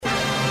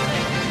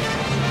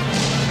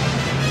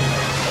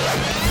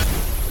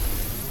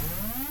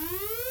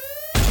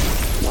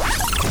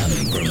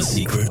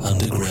secret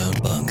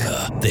underground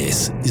bunker.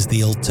 This is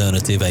the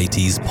Alternative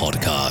 80s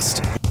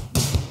Podcast.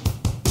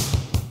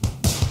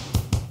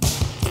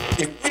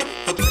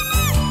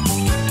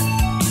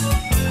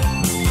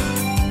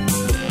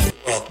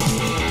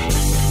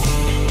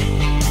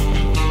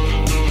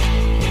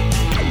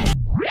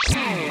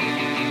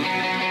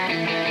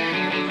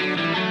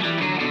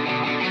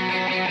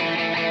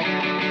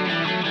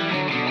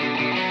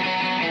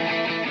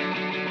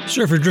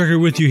 Surfer Drucker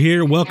with you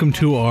here. Welcome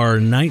to our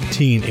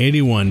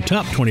 1981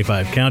 Top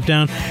 25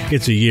 Countdown.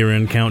 It's a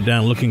year-end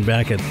countdown looking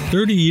back at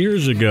 30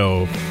 years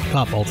ago.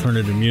 Pop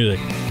alternative music.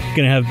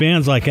 Gonna have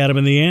bands like Adam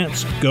and the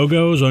Ants,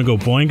 Go-Go's, Oingo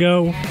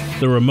Boingo,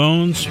 The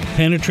Ramones,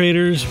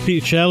 Penetrators,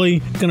 Pete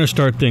Shelley. Gonna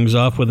start things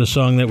off with a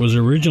song that was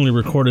originally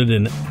recorded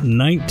in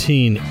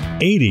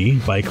 1980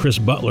 by Chris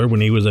Butler when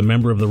he was a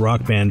member of the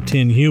rock band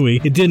Tin Huey.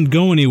 It didn't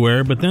go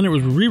anywhere, but then it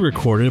was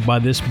re-recorded by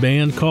this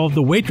band called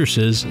The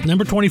Waitresses.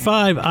 Number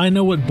 25, I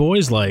Know What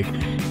Boys Like,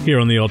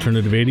 here on the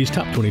Alternative 80s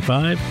Top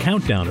 25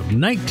 Countdown of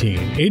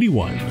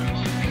 1981. 1,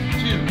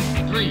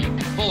 2, 3,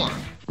 4.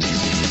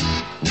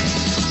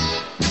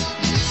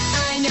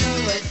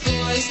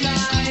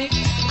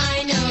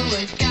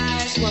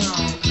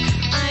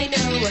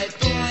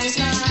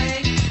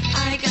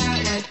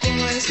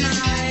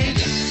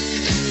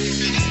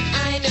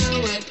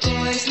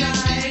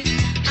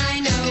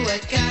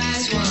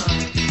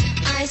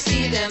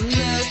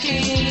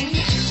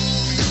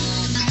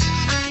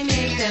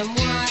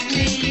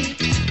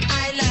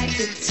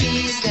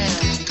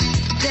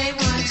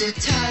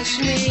 Touch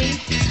me,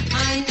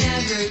 I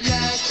never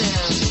loved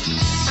them.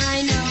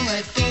 I know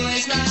what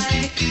boys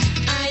like,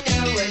 I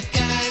know what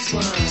guys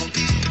want.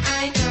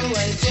 I know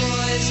what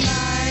boys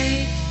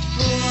like,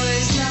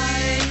 boys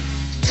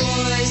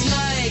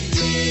like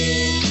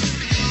me.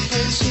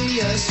 But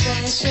you're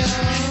special,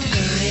 I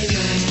might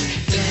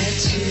get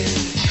you.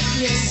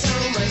 You're so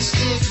much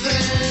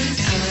different,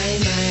 I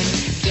might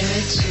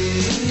get you.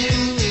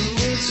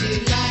 Would you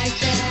like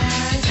that?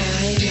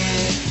 I might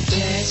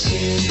get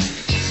you.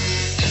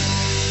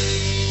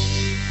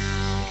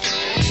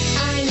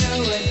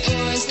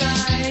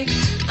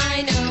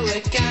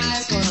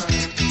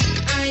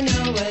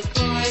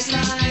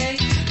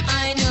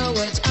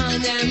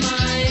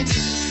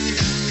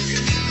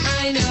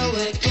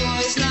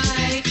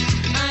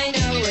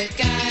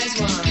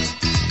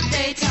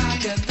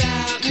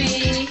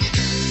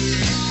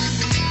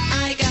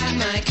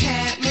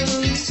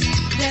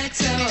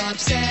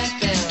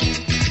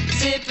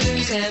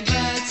 And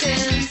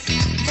buttons,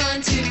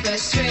 fun to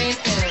frustrate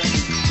them.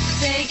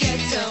 They get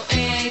so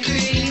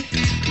angry,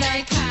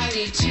 like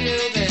pouty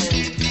children.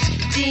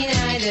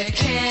 Deny their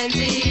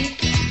candy,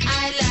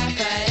 I laugh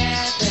right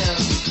at them.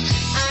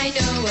 I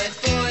know what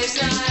boys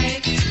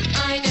like,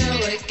 I know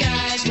what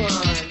guys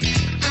want.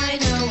 I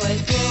know what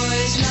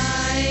boys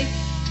like,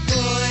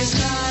 boys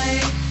like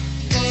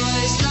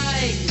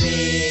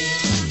me.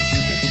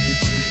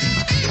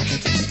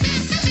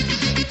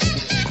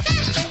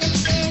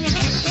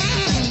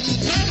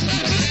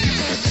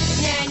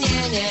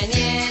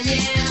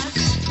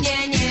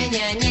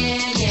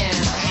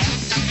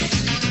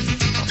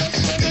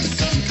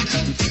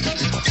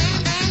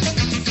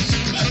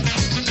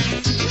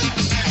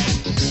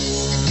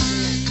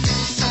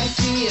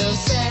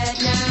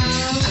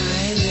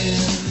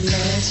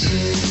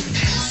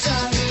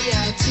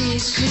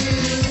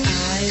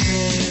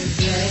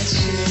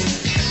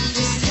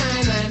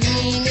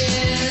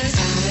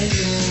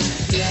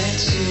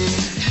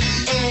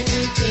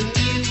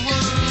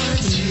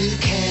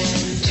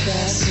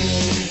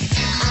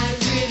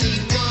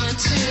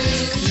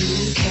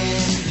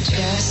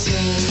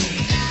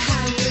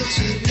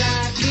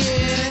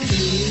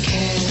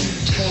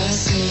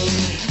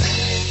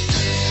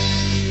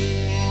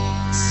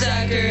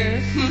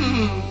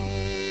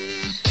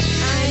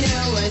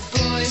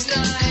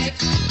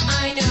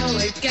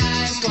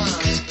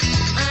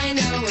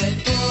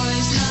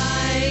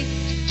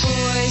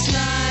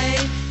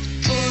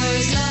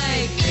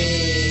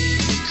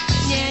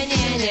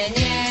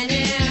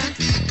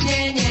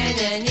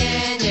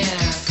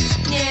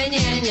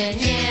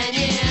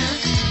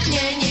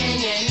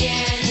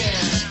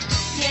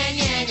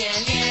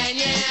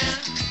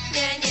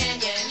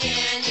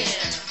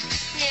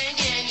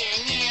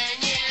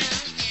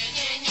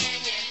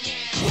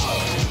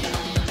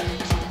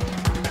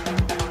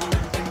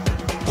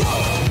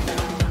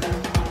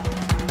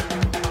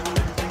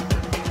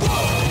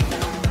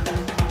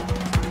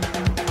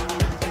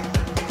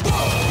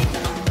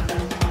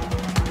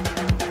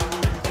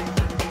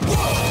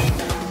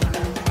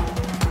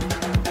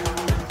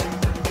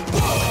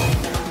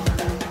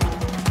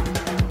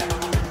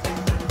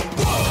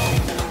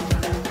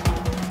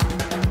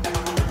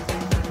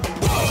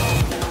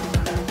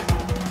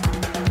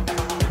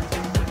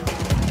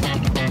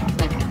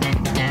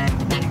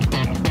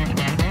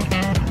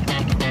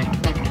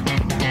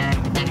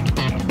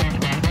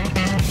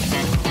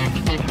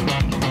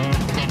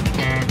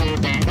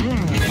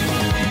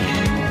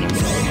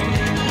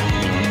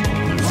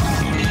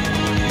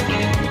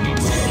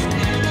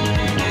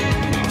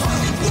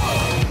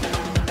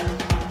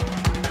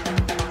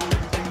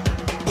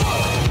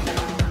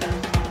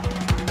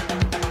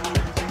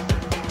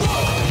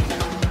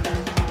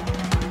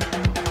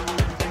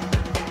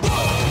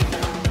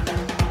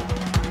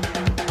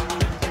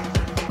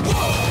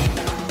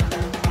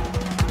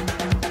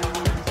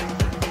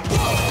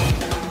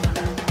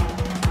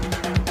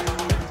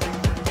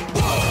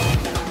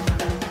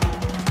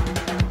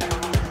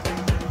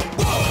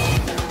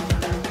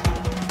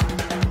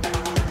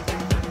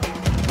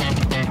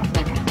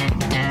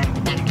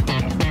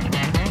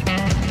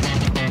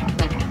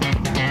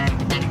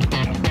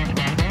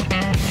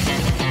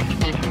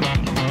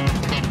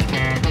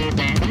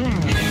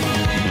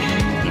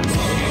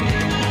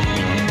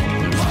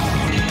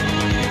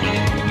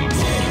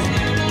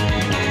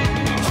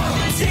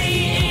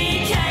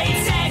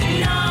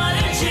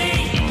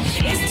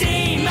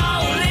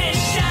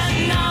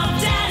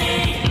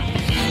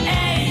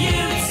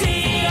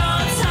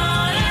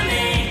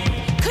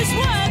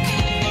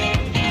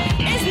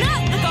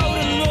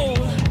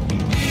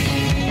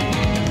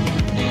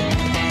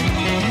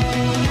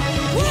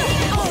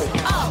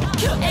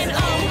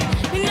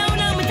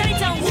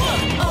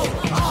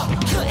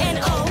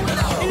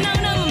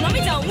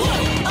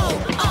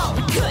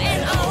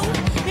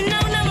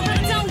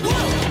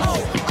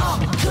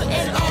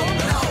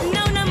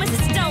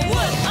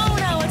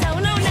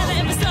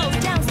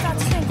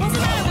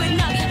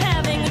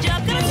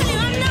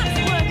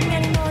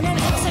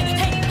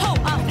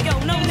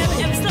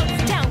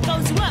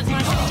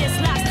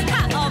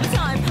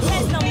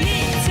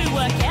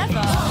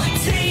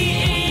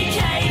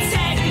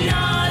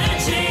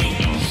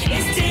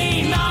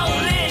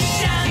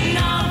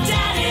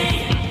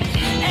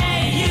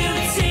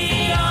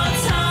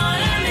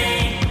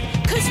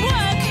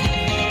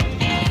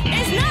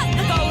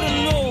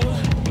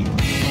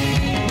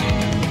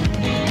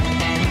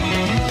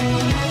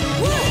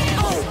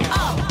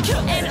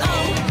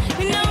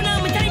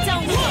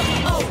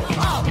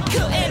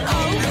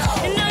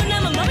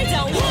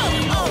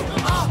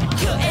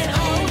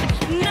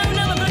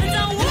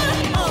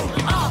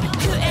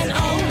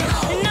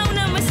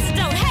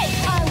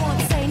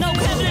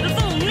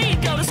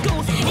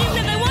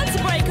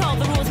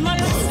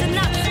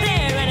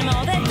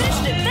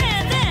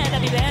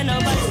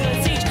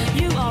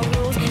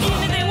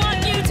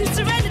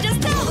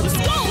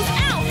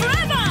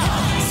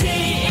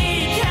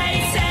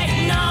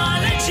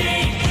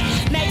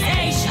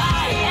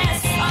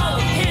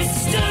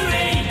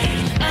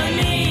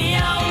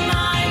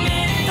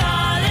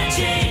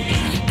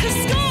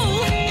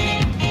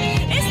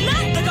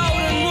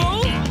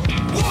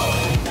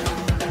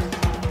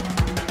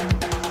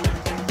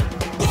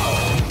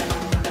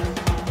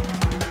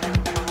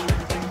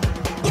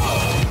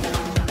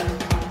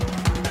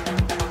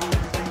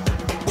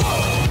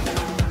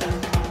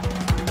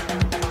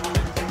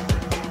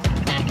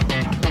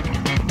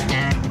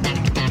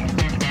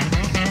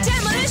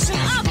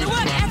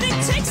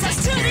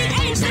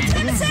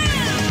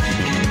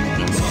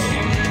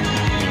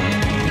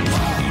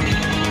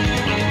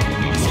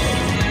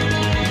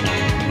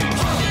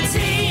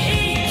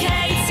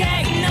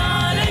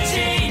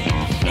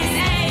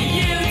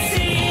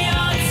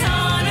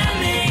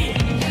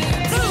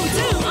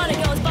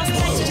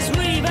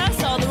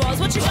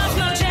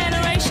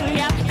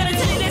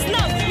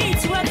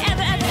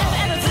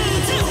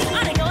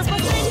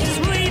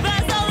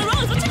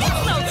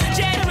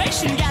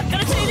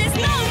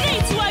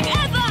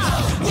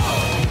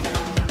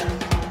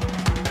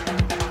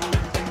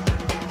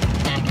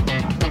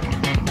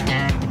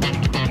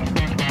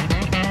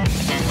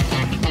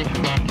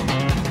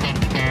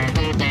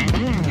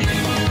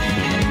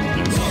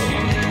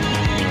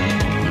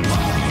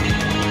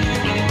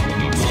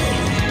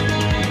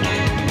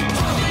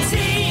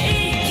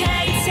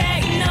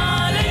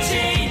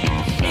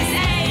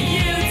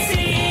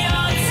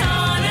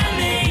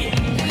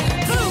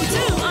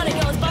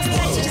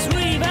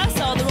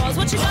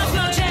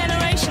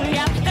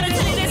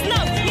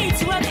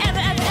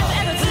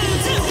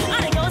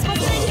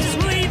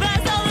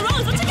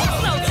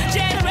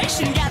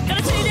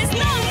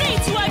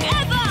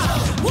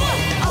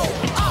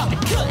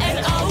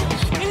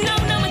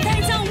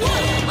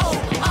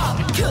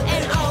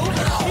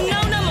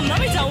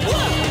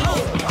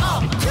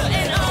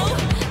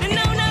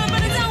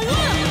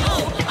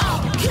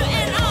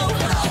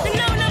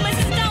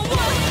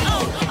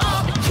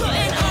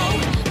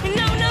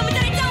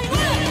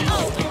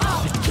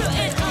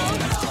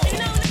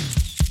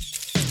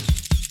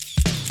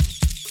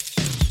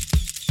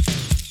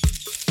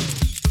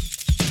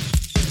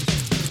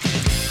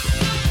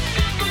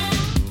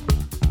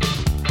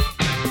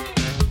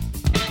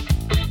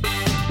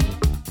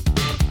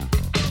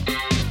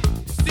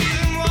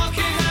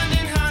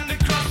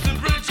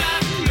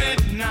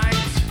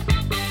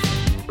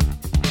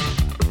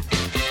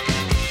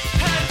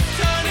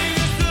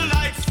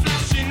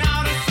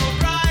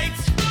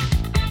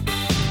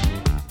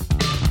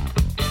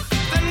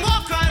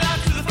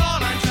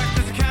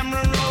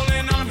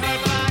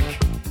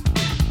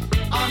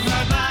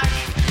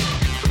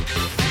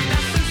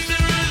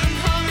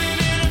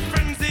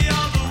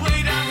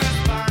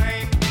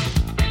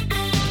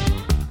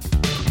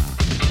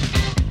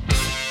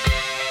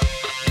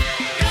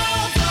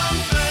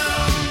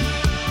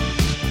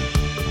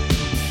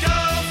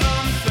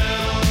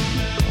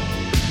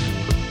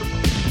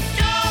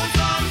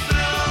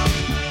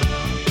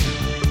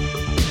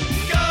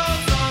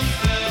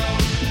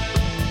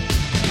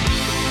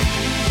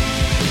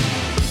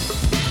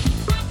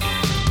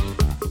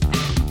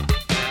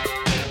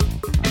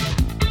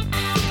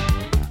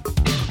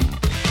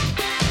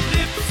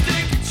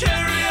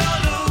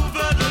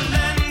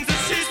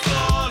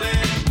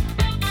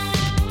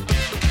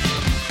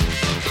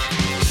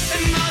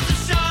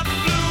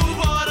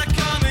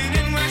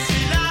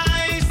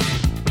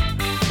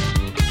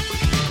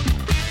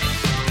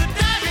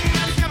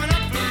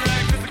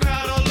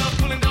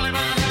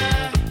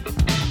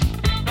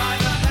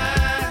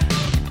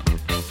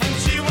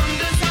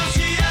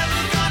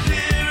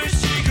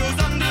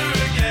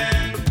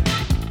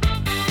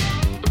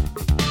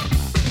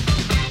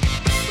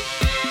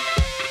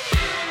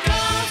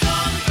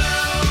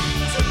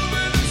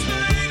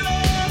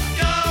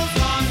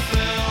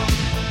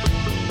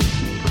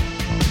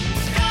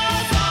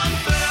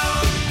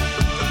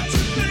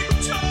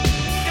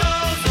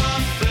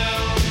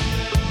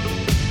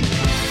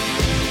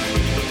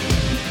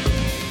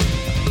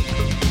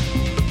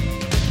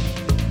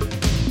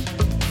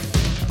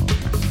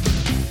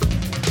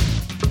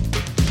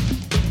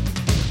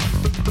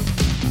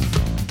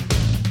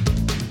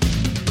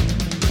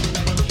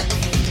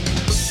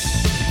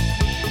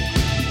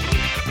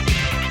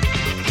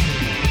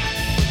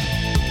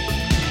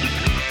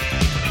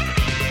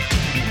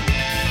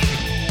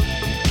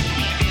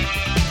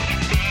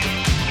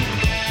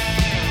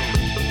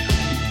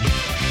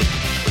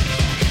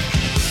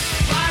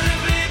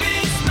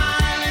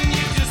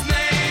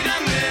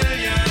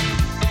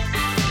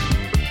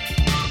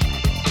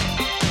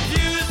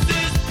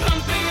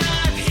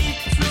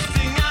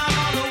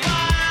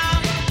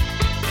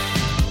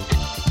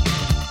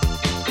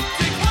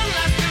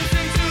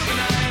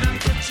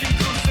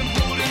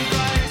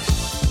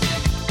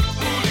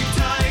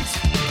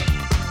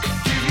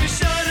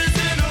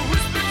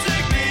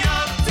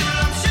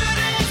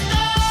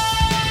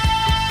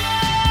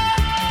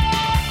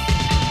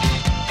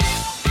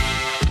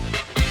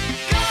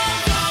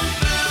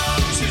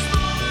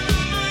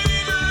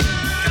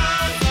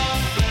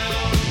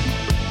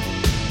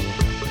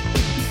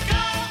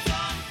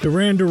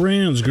 Duran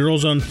Duran's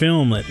Girls on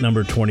Film at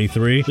number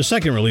 23. The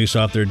second release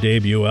off their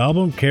debut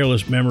album,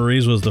 Careless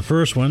Memories, was the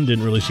first one.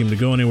 Didn't really seem to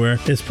go anywhere.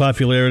 Its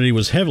popularity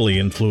was heavily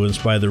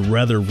influenced by the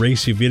rather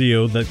racy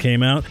video that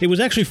came out. It was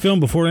actually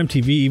filmed before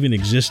MTV even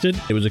existed.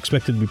 It was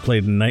expected to be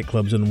played in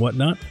nightclubs and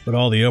whatnot, but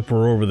all the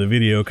uproar over the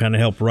video kind of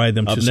helped ride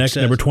them to success. Next,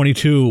 number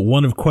 22,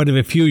 one of quite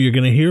a few you're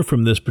going to hear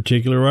from this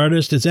particular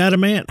artist. It's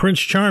Adam Ant, Prince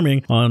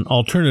Charming, on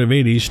Alternative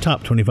 80s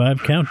Top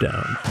 25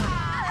 Countdown.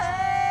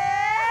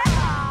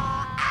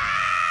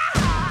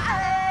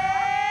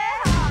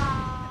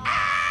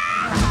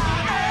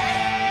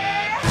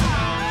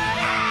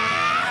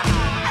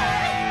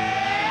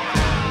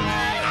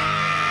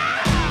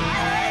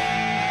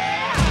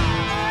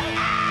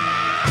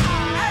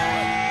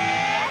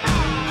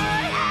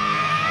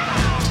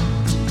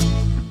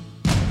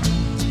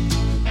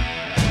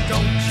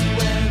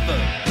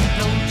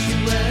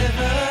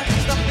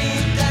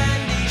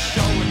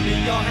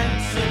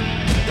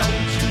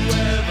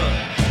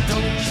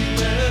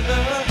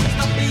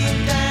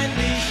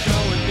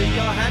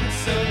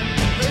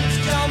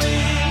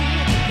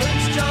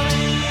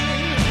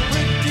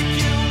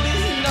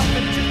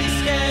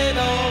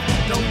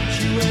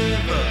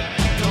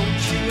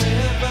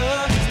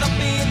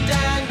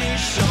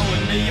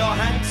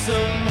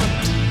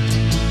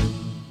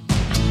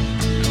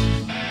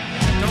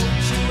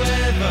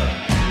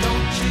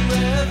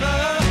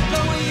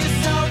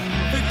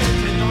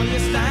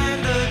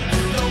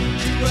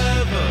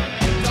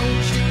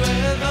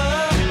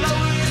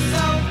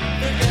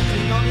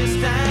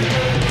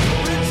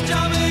 Prince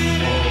Charming,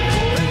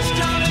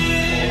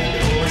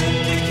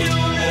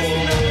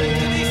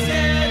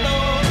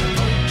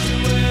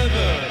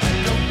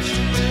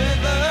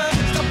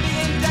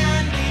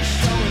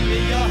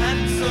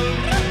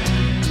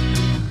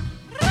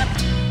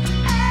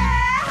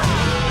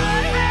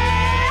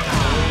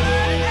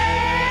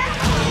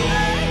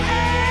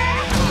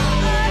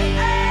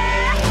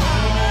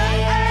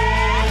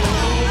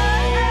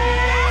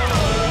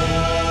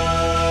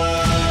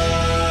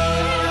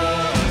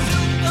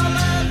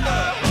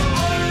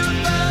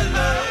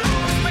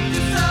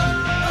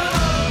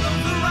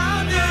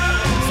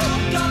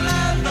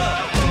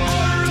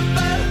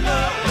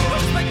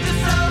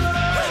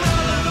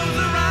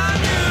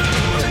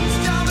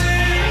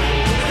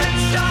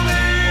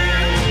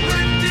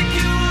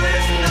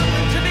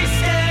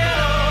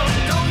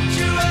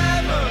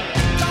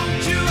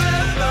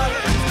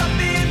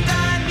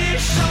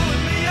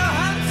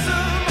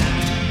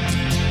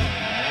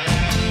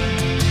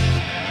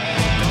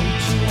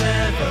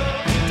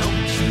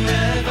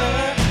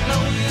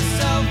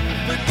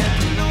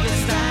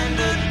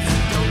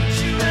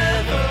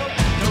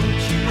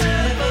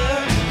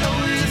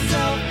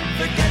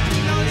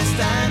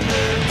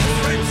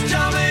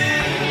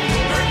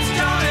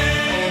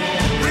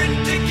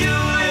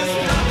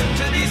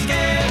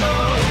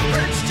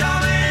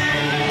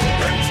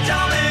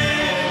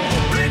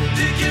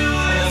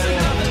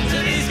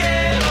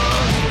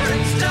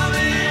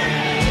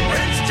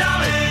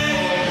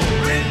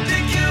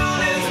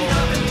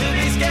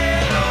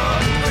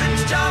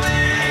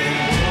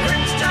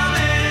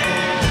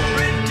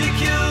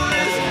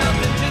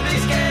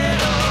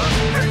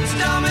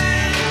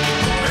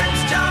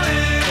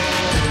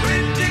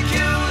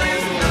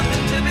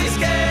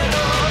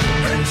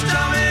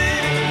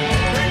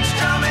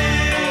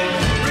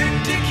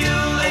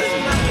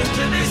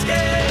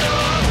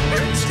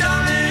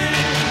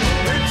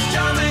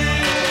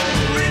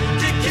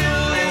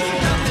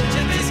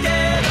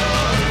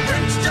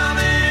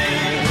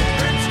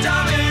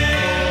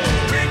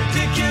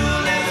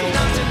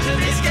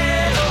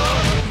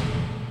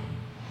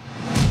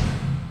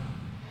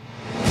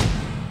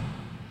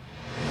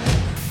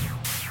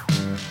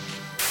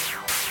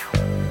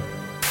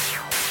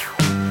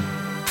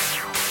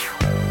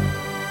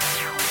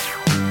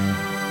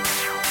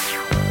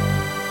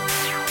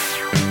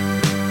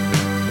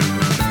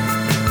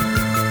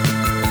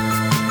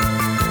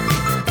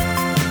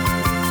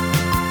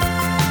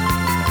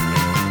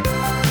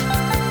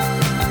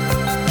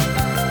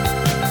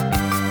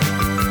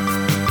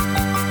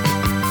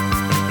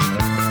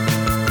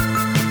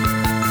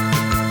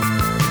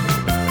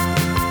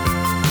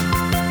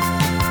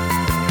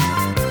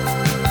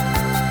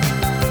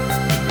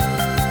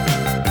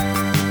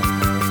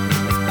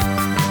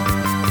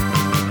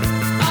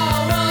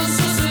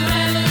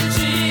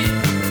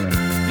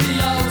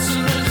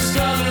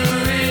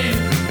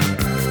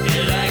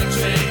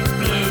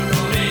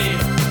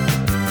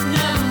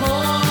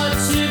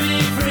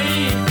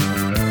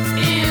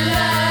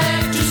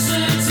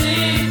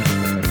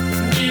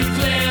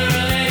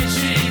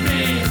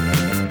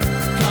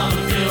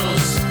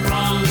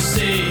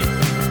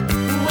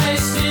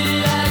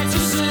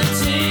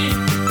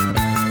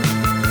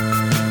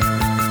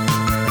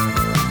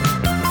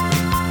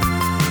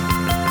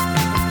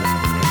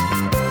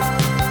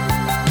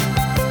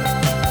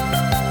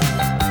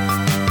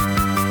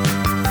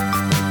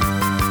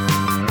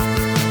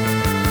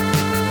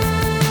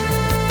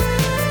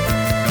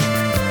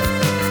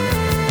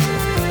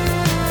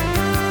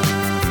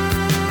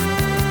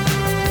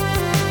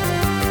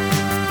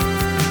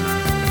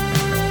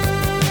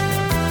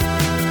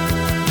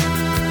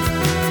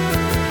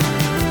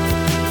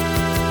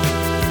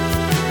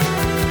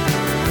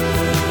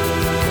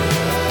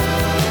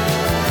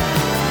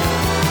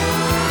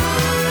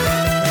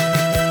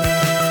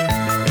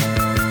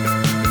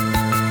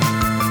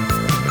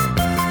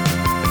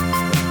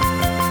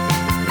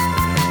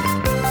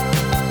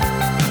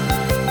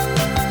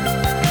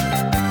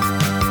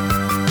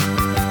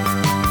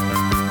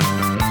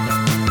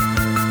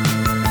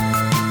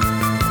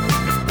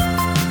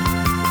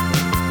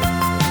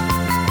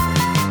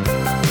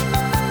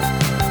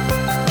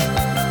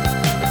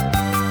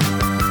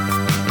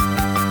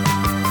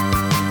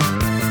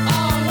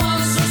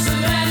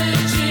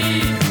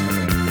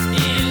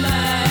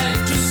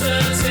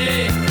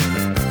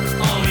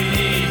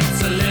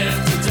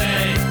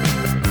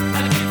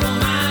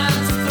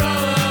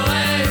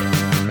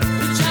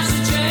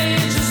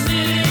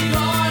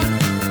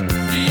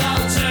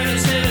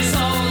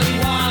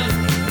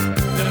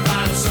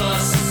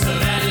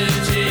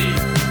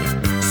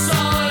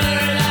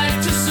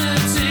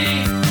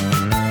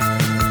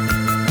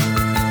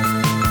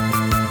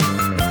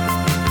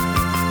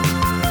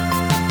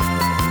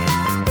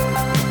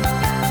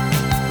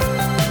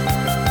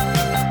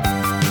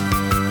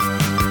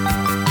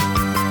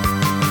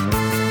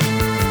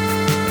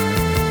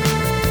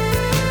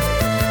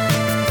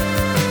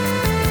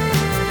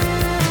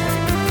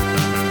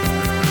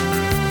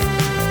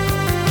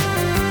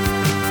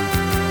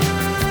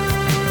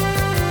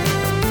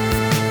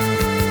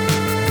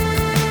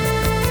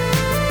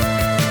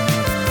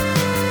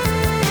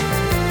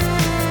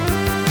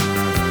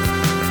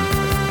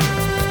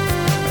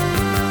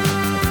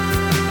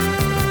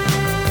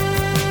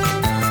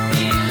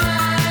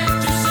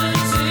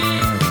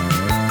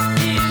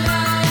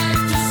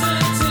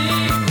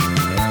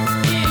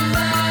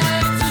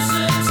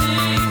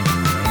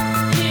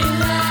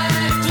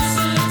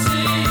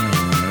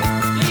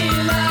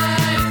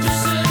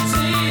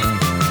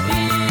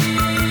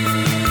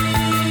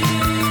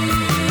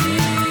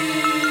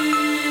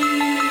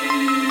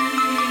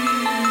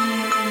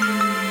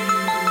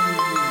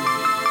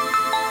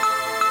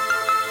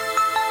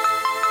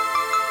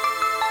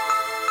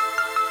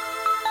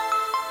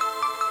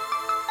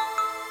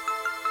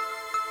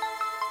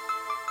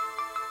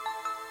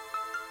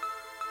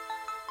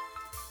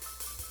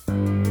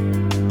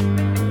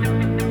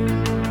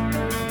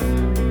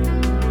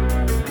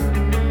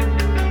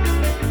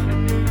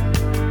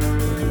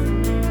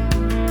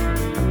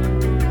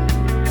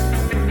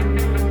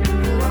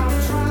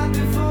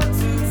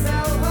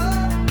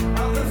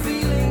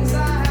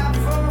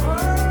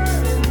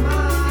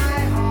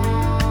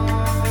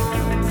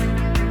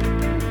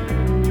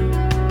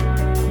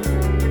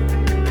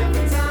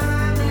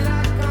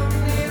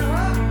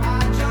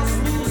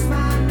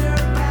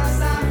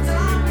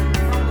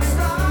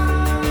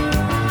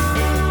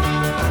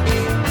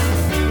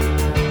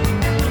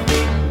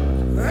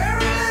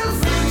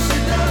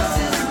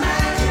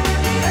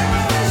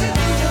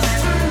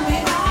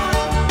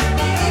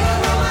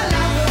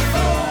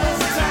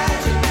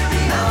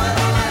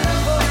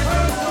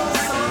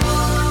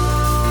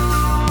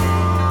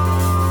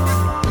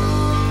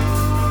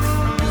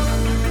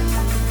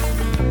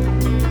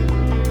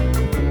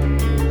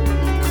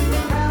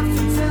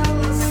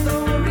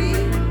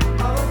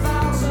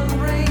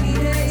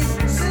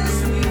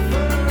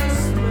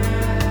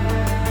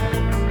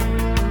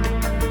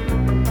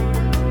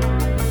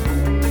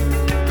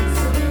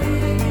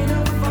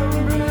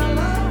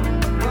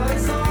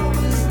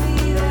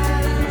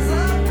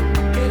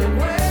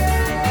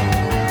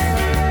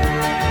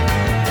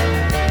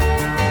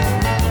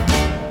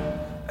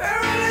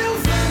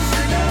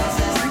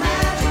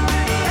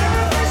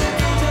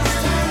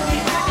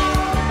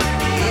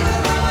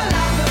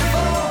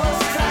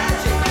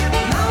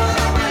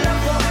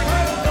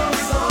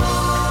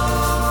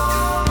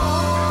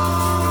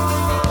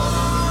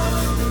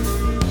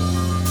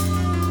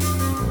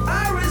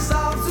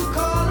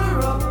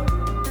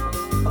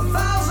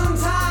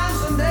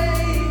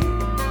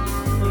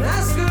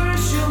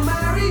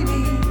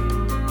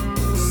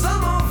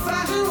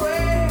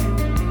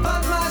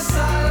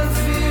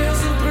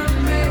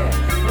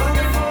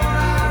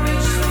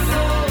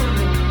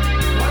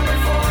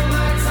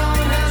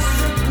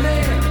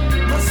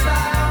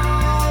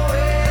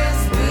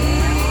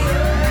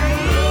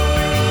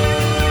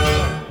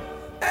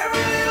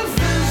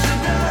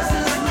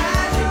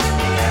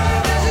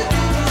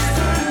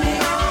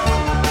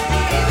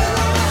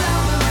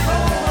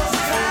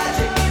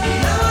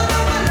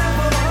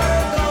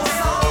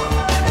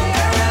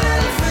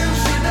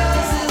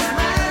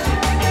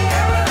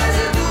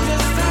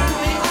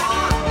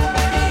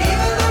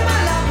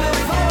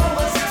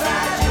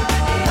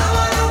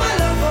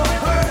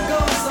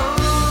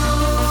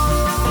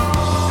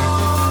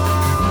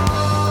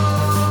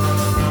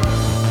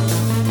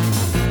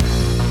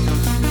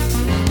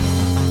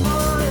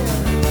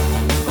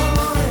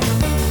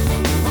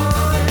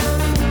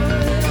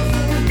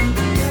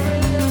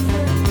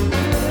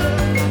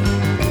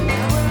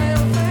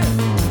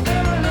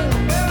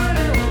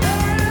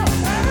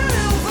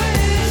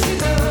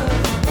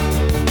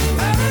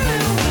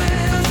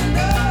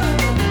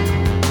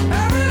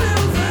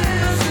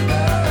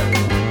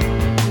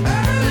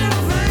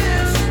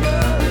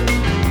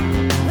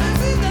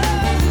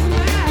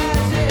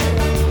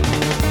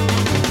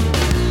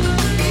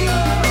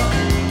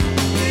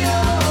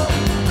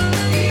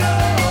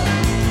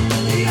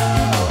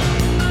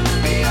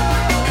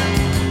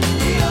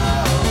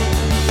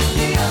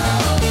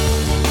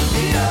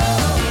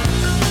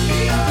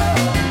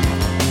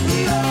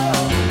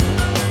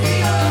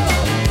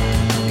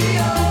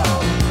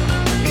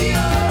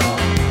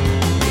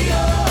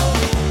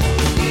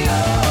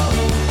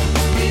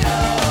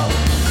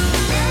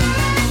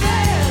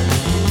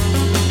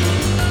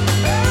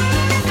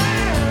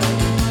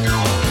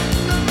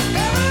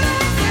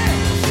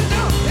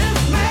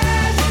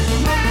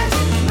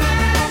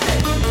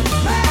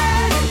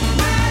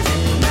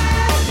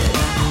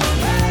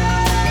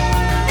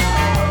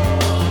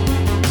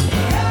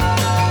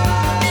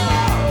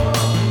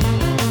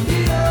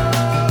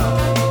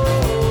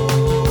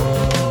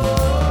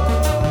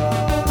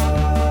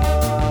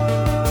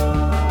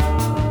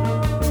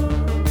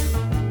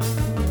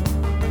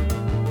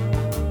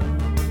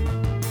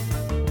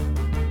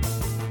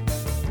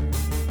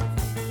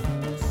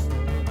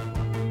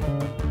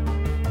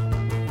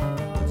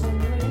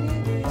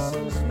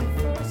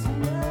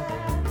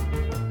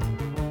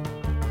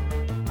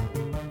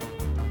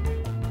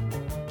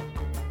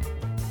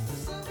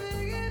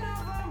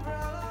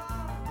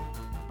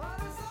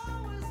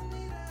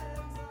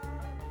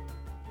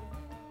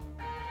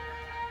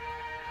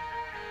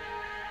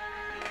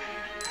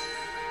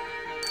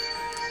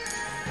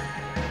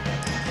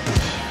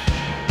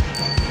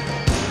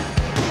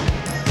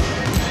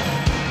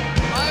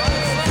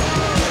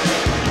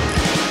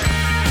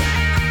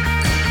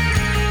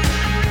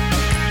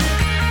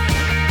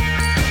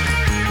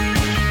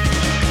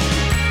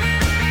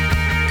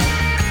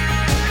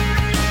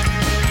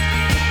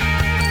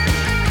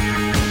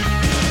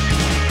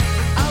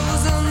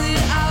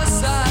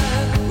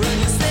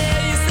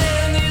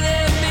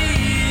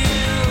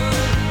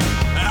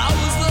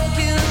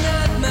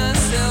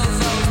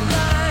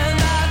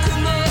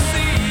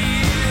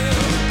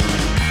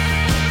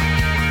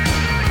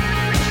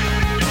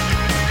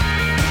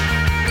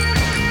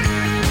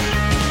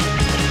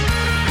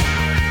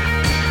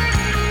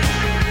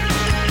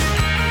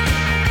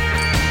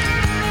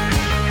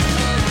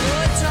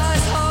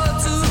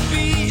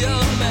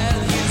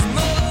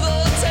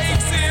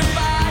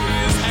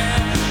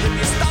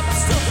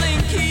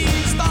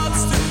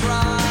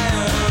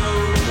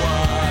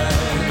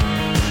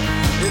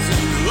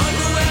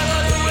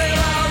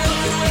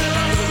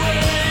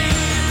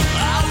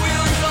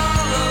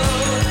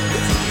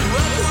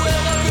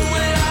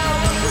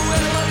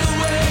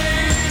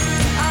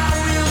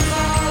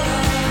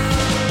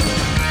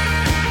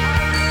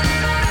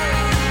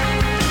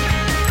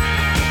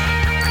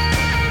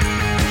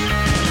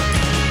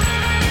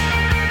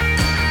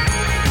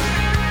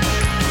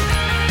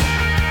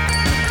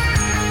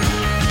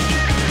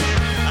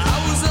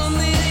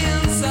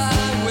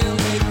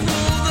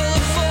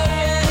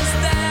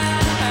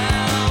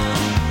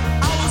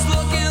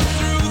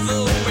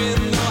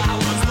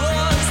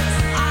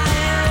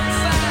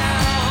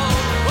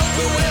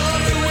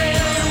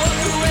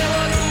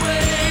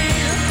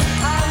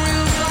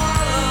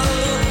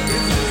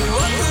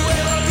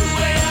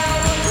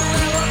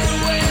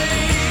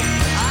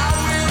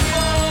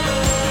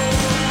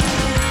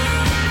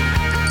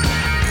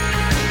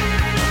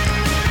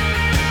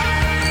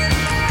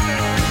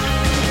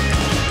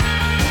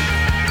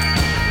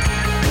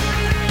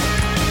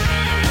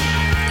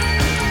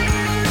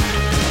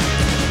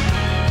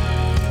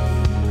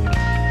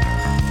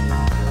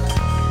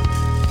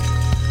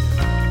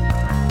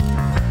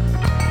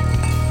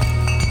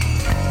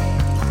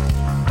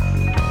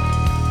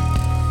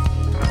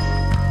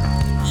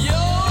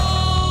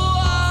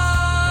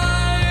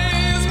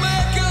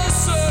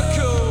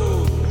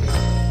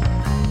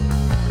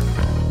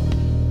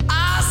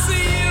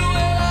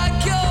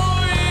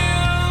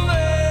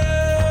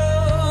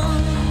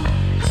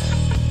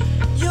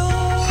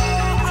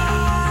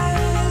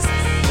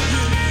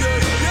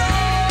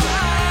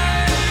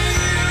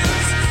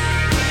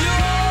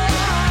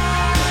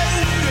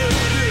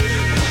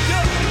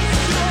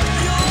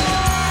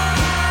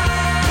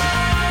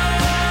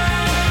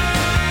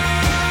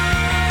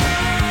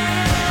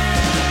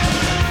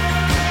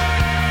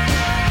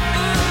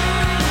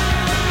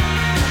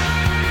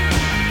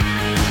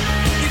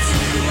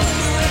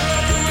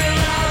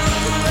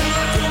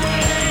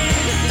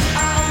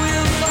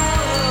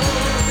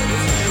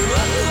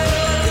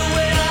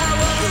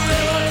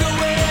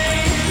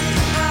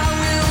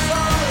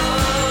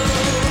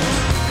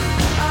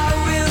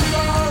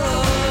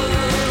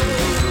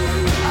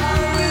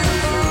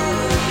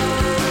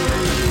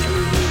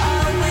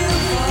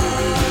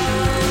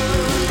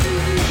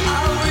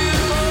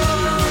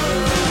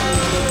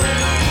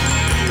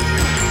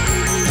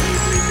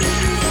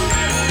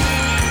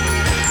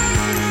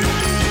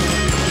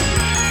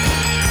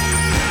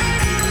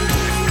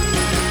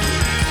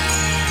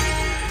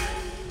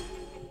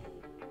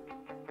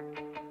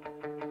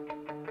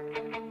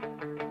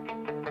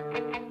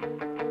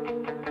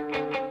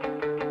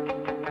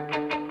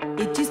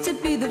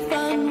 to be the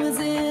fun was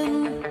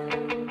in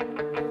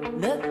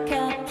the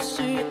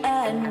capture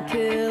and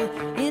kill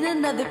in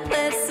another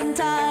place and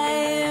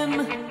time.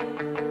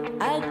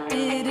 I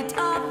did it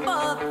all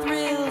for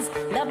thrills,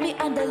 love me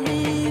and I'll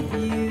leave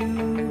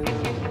you.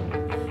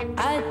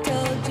 I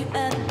told you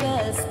at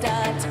the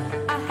start,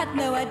 I had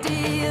no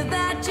idea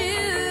that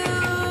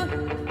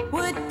you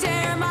would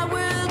tear my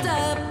world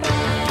apart.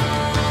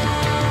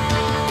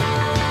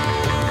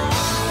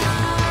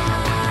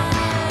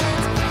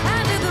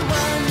 And you're the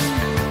one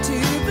to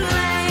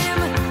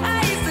blame. I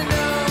used to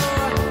know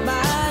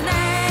my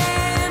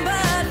name,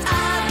 but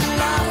I've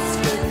lost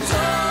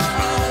control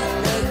of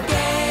the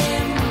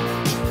game.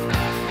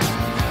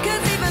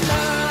 'Cause even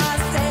though I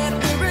set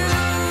the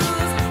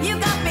rules, you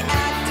got me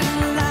acting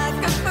like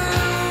a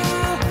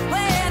fool.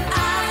 When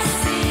I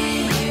see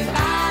you,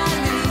 I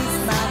lose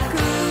my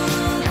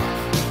cool.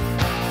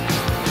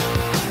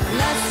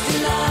 Lusty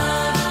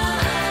love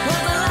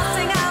was the last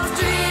thing I was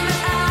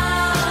dreaming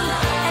of,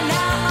 and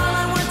now all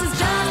I want is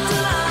just to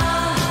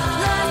love.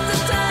 Lust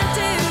has turned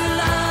to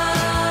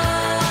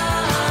love.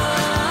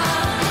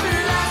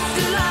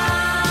 Lusty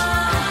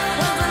love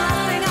was the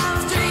last thing I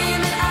was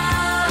dreaming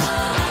of,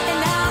 and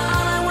now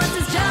all I want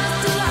is just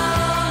to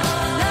love.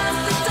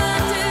 Lust has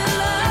turned to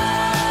love.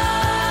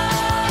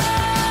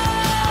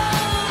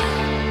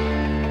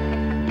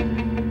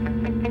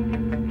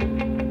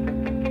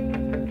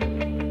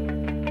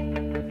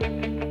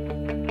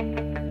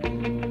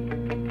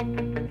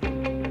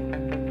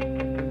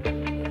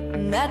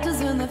 That was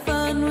when the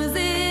fun was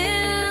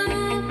in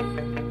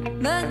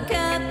the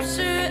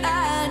capture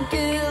and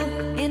kill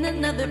in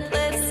another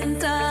place and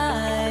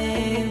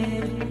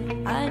time.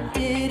 I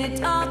did it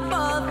all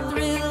for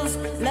thrills,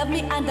 love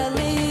me and I'll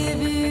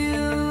leave you.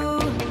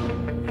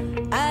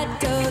 I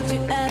told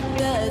you at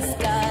the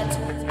start,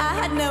 I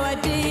had no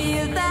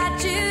idea that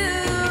you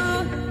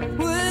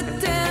would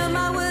tear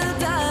my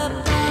world apart.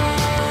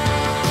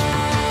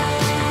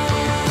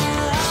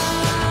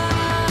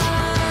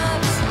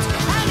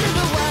 And you're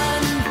the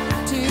one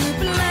to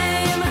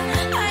blame.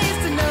 I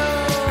used to know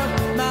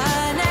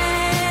my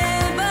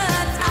name,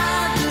 but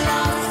I've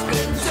lost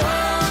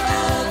control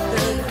of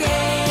the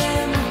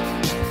game.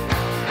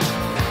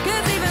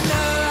 'Cause even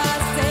though I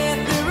set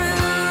the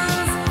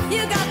rules,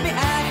 you got me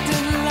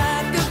acting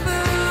like a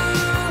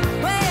fool.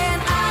 When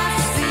I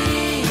see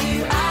you,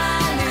 I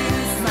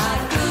lose my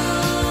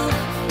cool.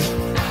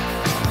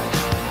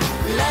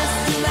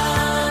 Lusty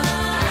love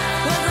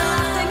was the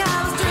last thing I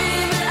was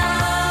dreaming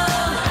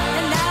of,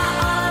 and now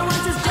all I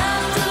want is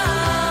just to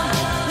love.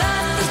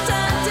 Lust has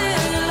turned to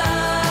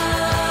love.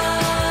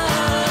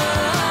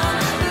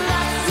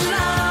 Lusty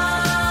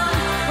love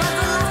was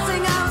the last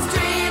thing I was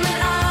dreaming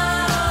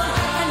of,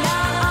 and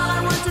now all I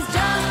want is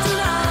just to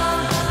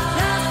love.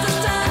 Lust has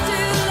turned to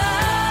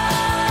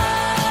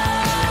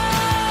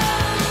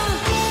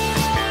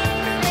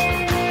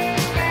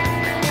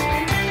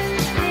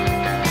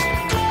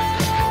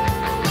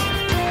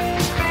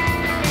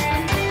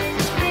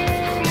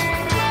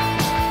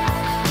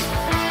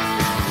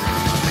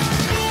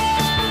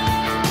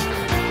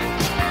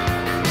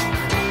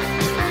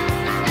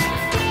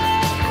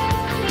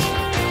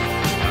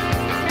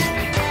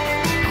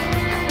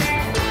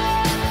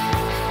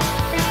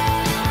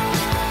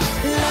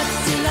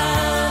Lusty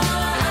love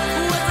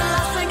was the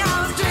last thing I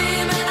was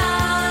dreaming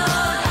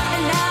of,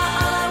 and now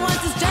all I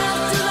want is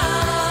just to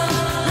love.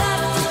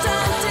 Lust has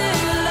turned to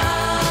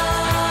love.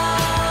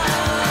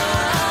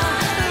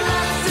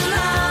 Lusty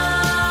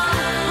love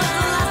was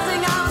the last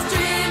thing I was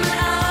dreaming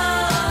of,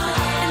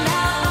 and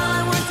now all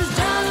I want is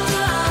just to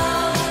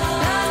love.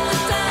 Lust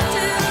has turned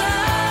to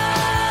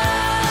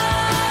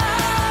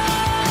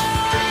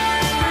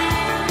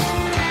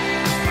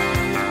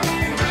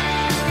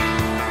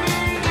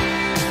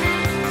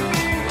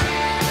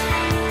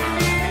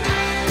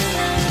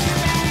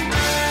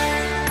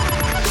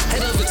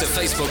Head over to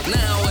Facebook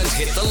now and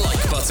hit the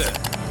like button.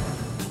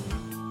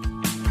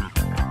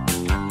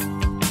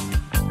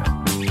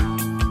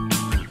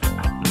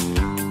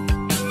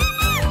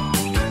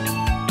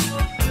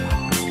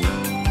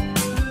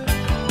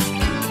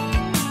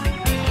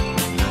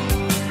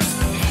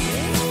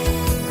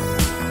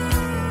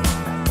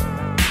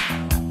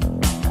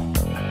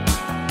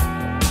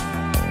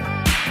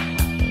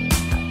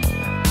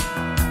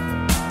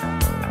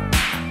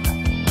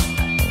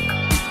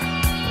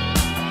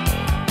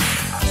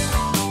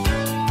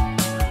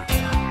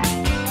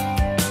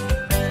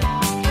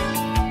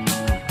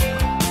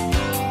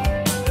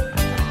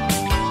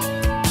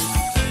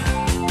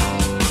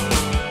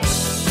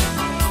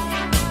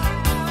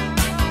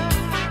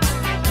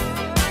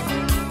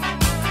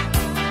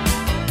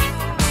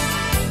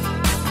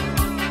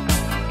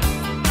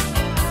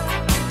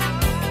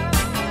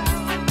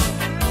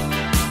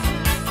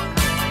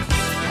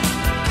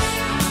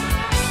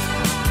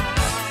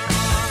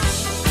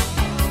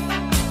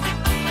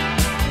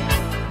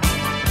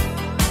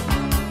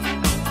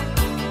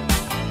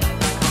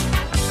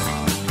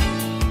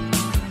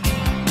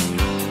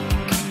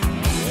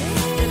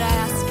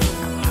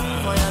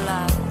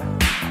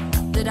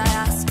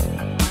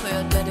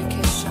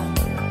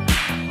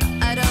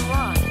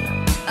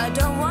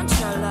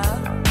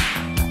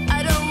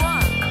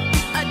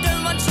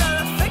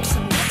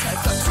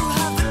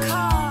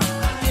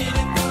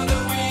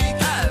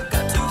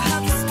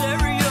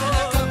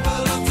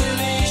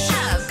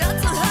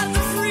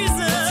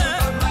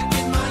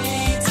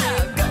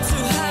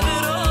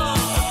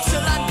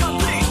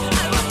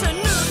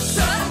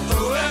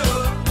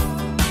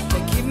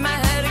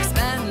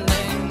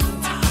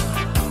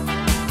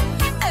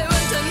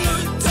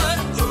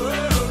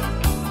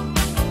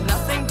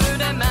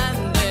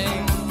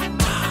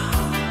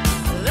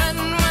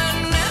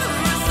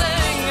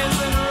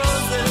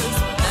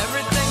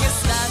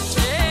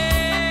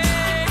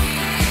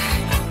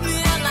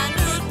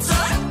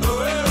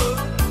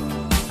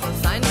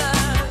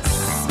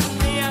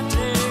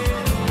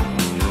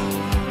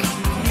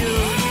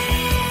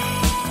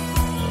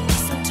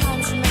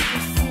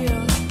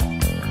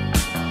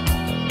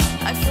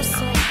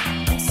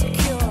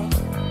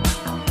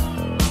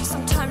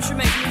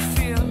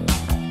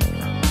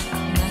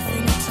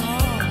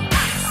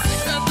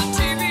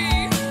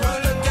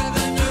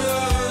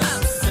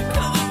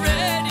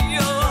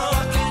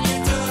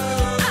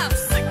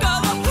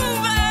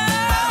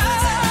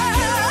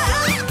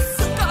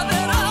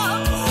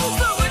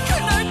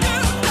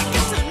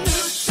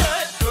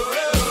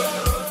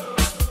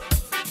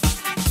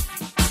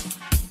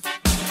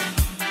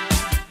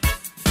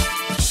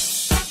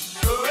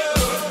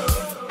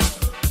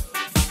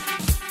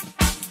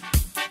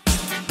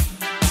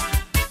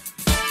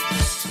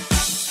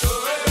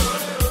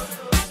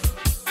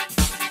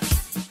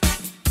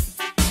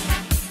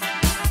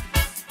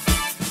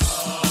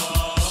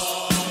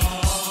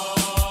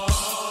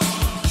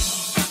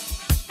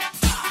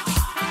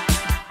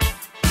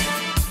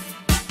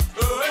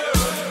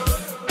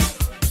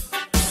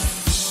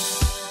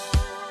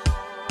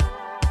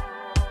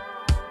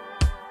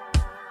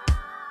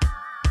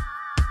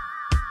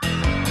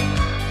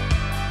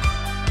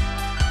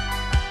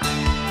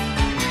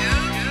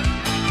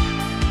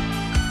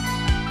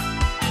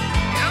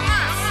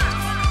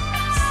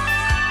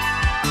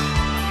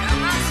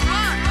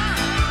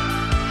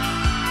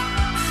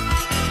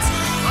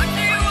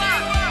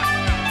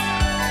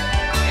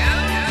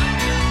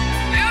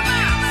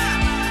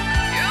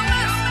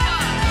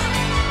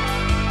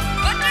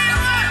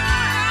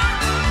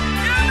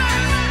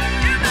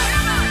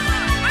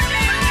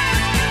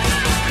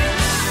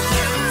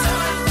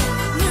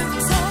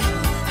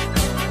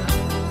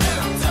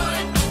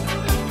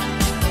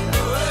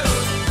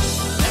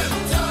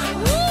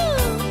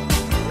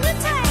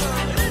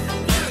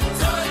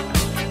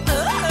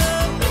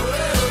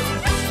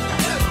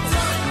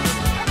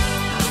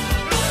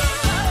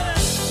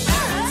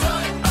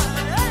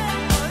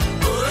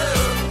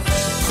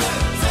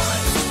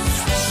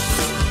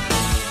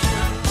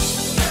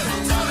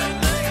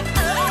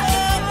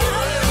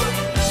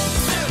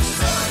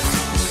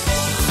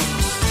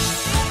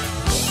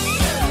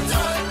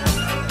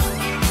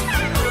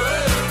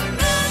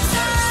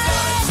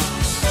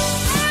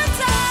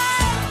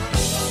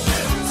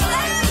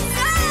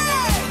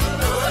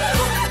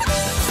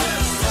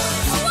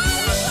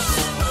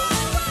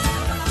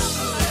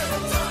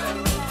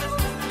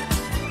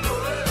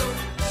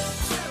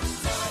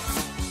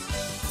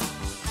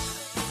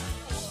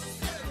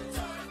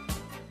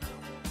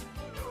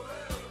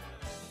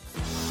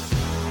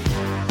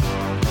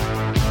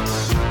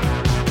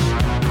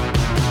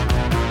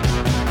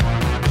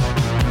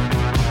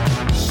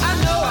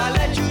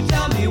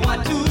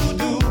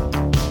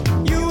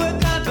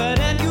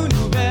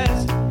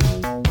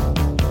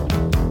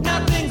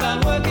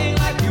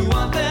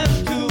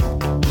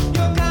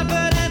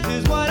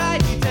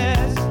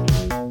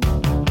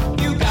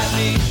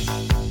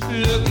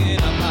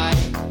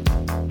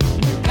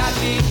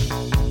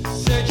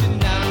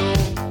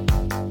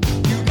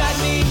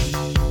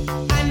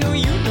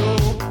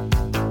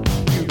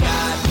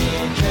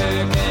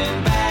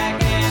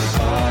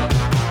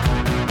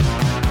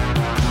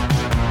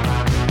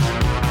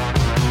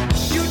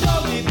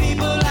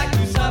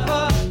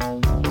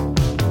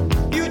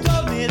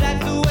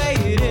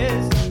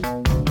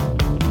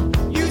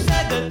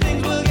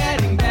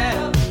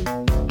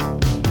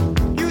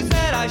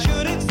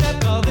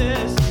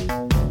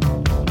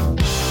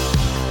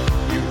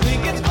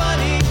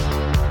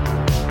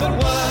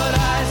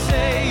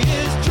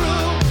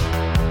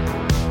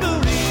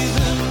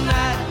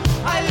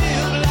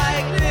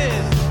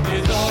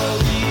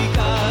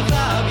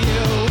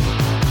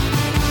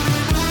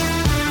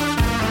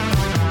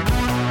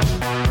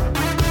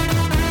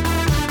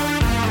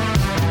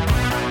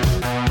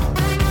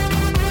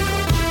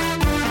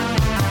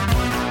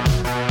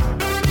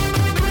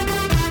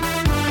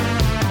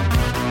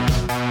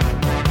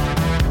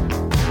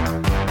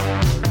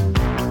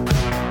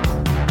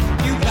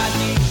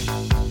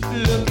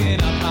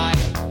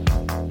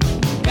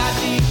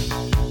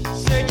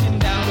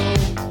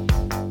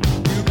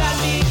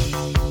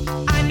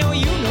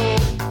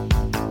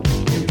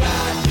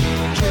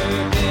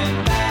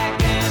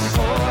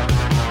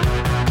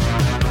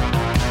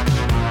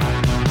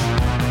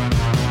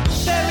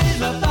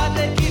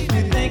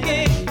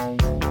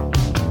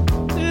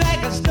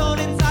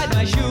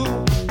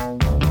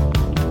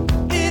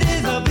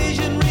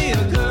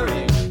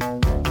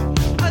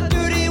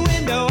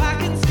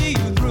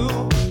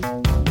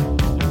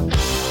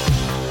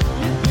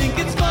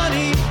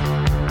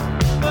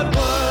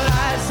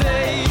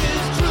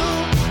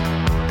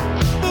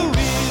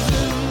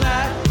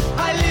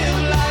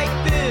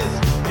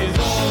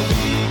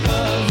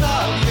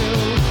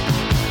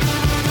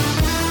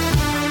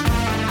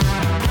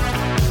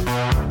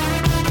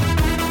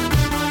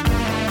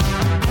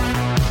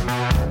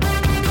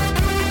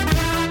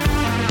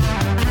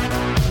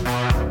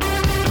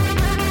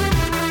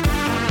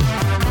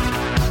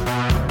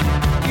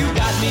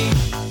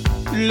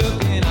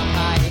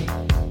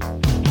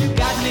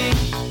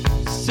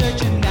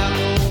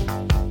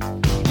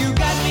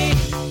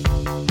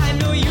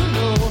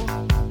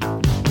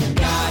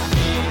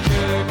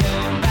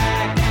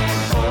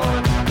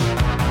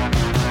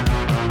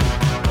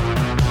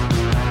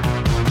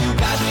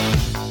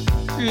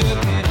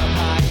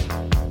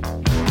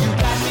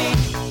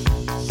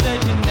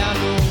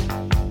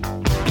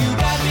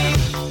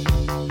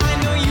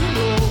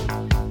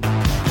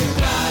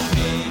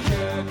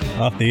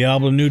 Off the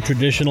album New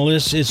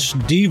Traditionalists, it's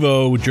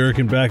Devo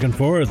jerking back and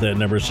forth at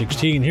number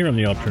 16 here on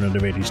the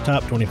Alternative 80s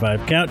Top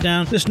 25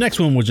 Countdown. This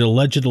next one was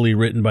allegedly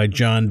written by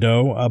John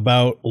Doe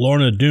about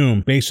Lorna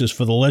Doom, bassist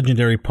for the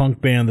legendary punk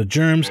band The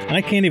Germs.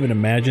 I can't even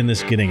imagine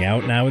this getting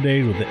out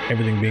nowadays with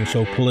everything being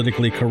so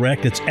politically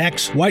correct. It's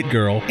X, White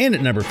Girl, and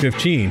at number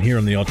 15 here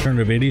on the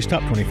Alternative 80s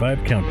Top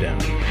 25 Countdown.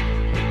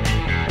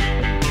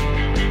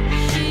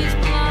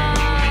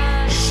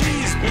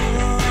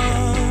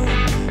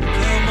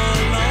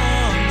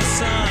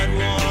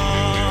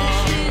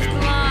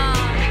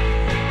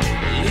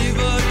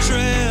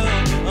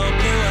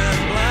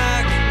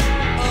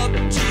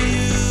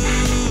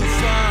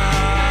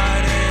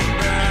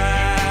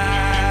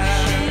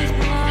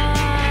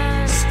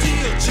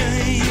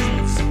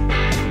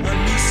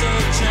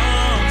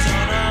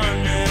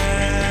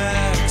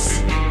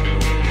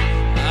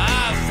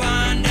 I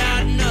find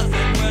out nothing.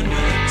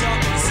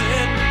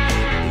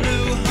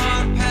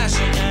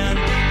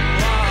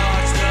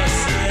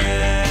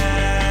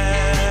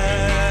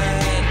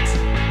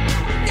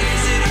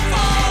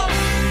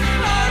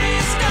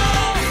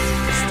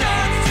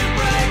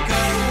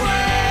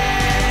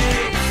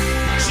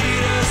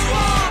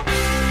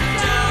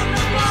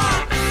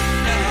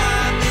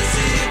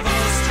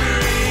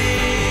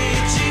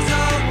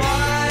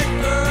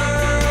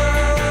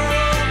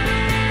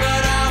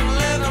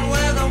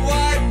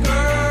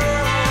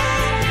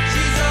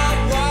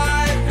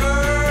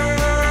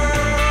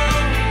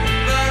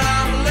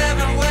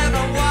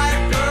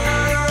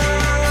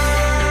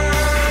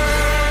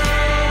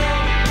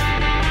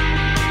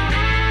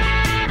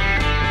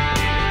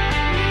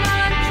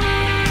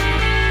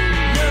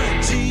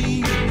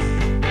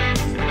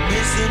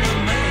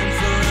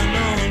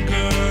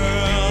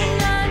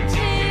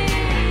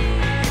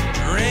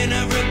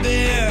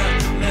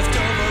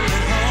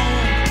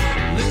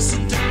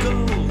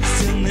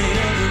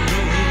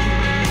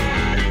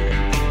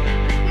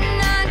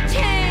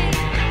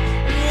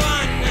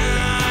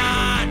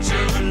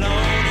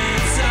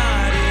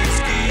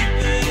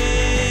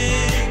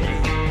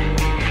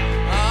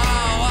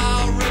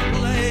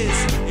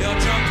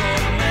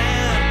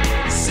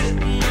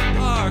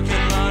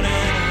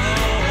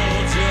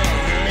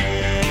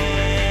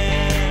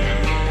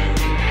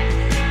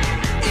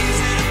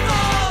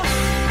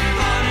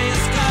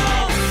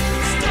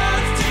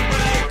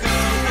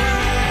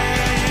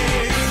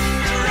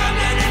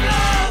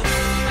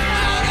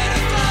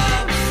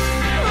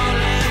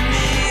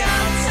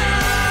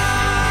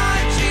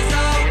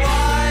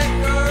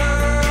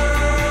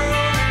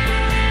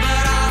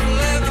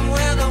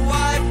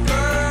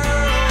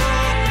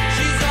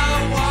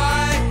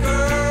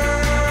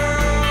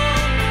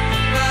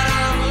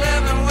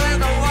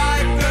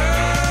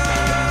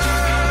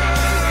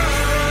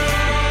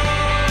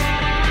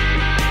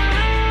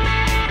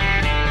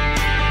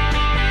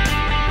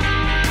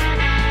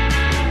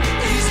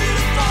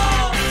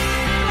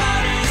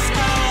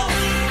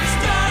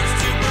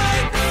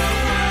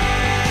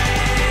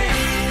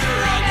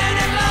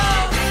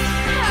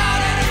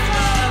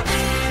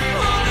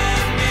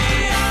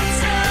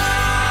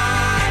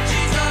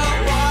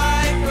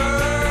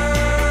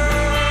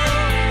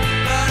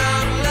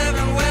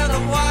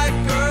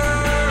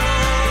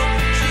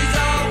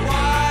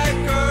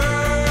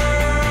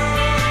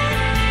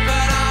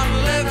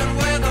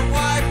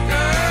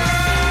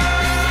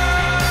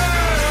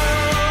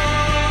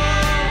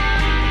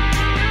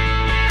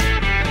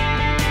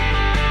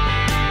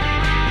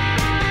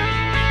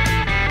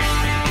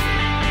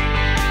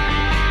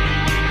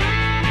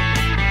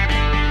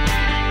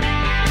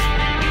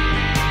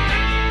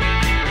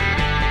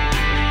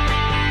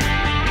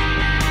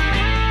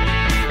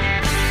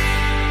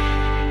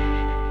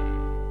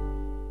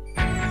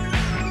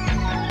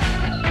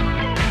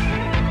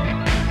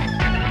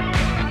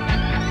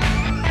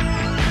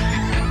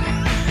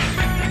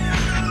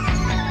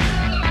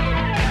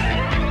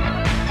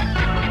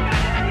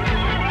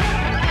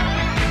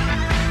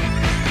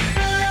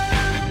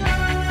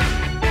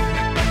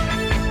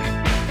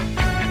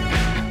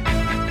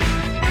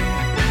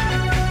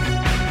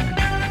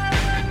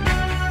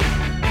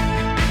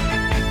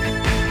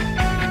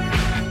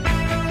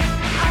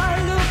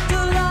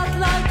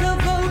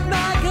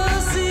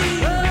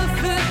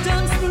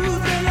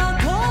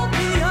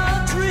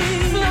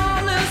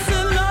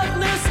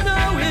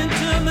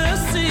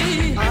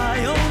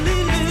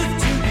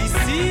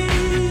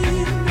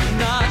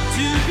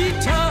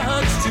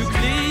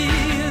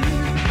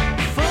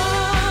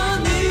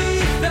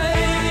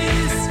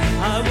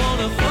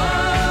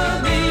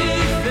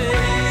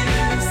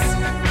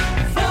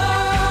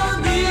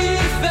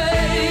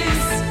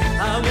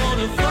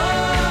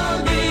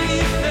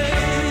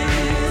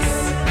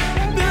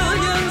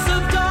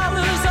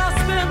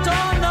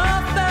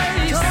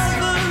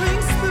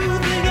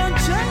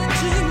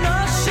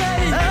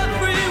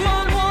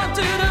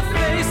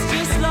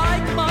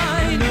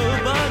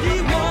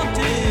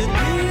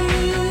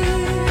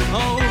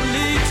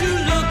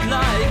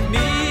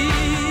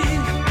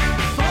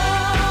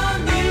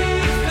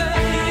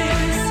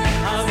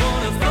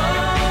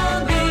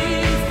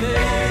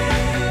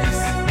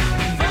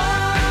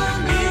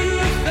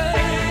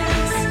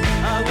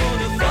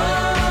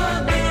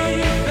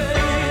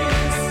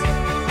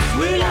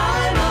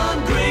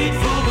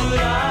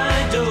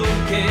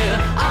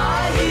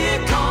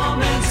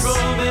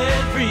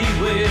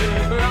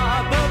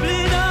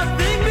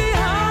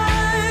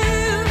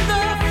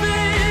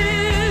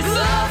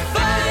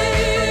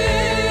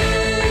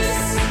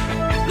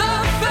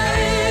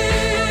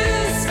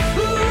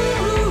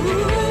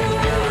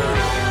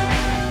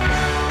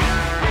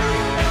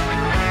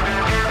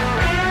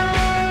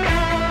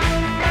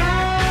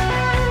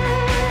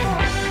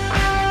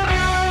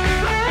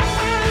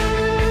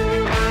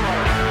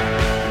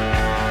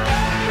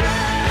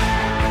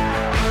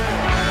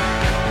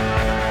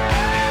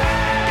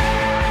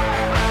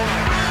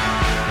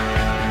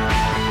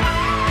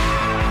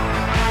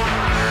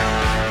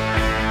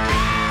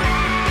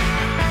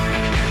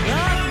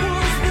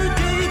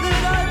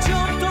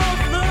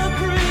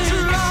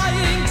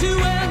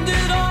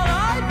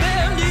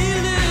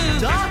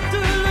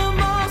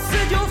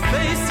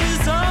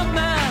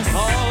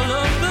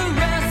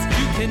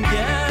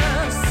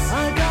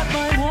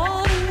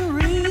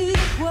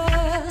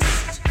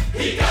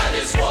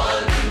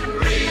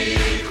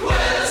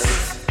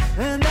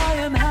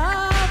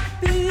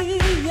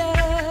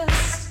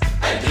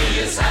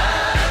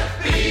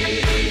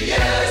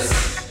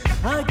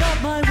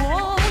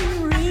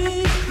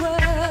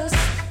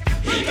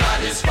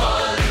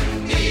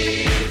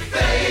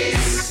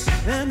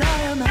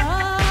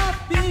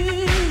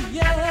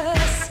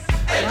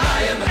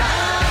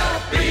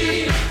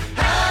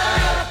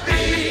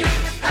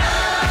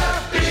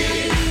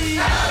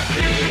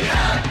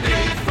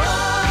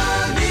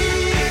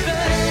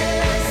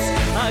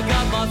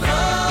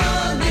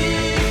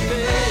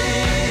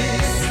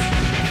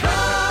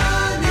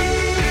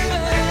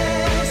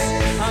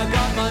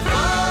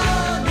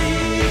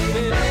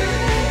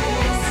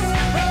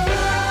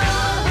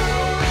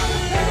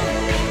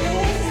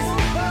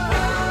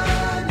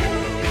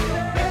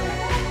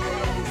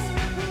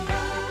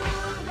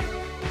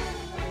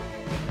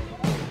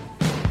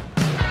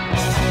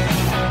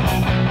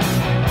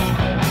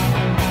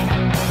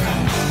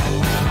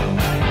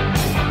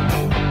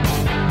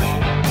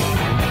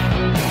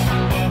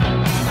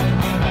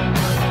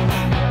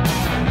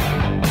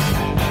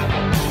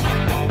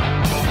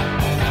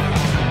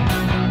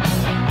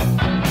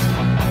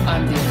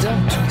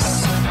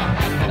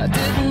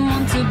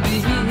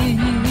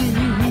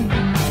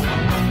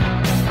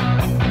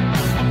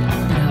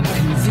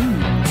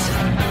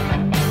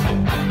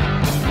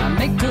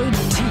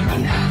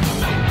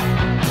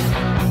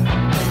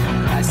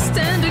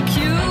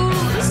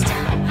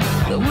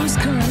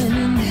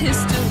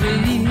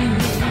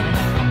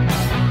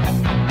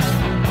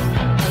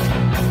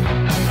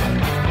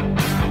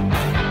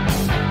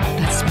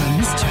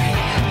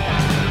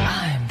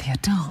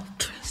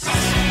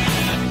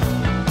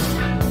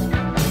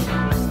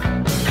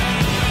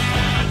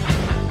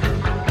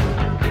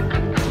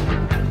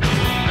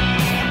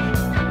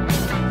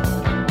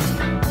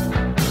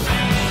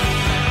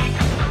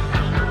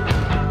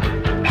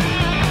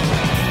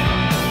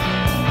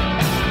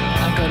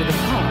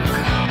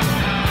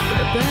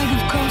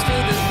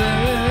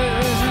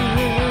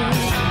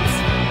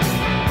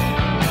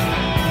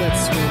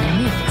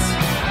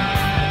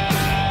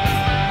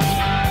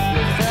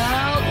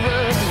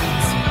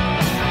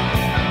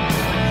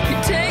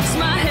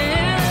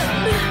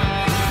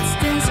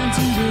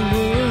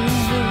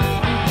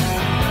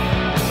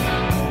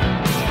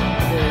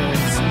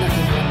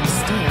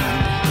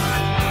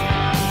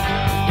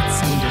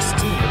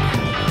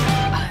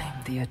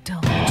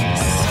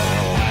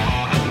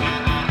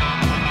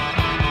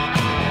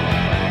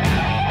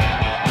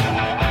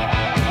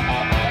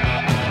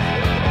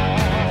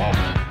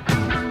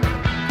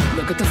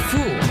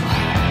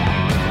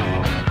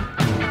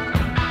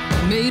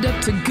 made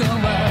up to go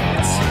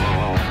out.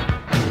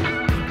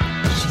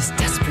 She's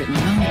desperate and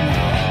lonely,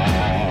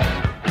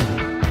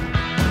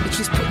 but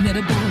she's putting it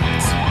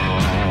about.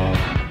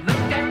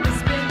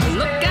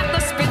 Look at the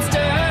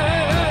spinster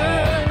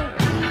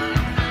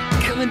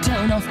coming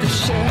down off the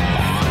shelf.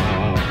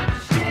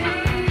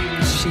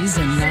 She's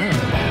in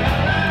love,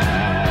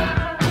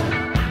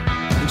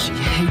 and she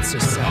hates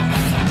herself.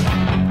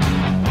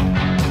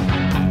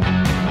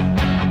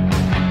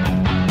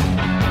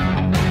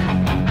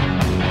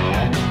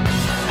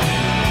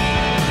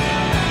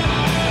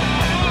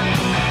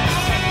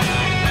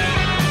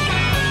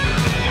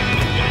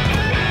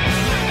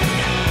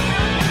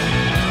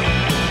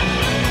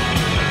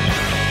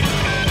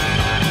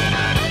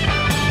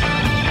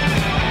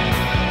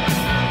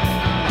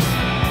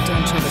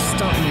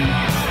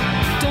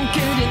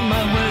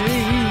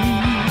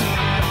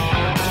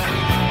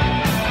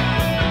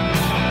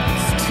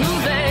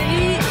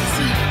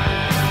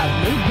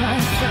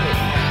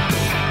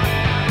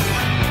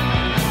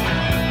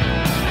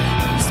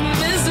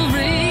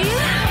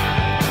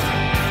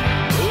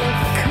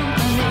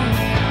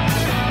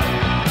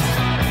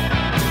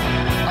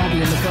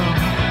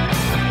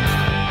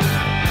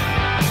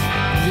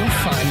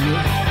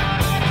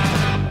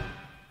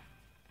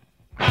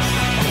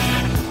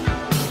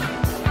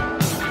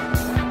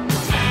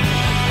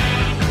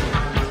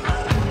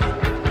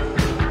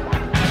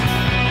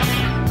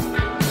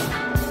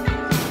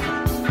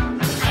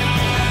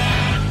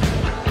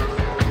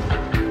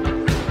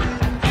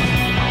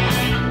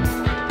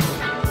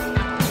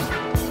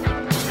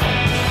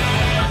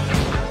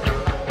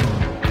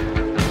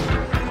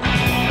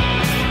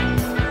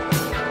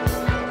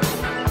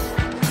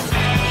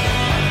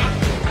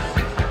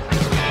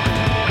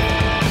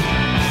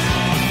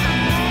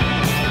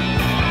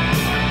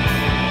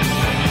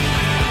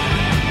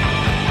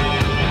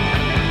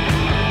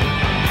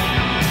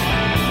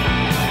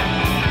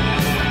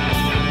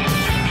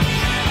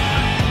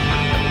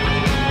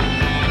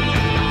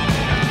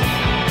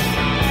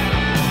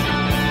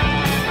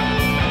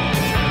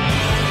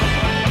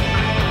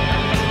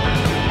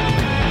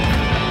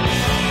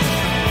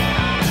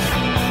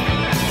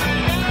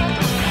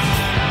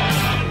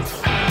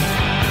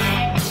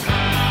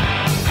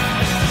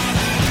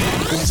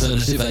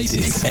 Alternative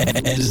 80s,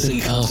 Edison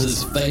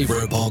Carter's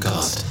favorite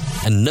podcast,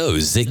 and no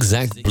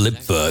zigzag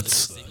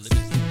blipverts.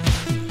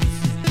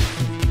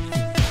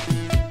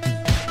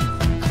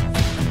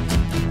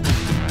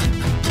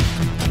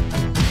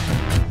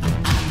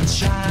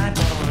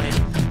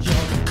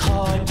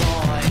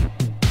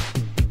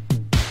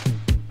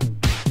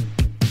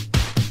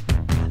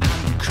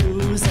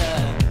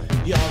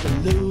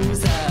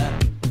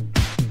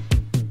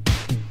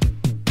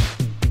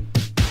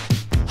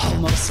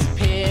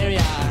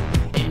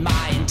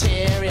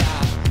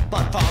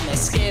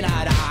 Skin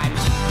out, I'm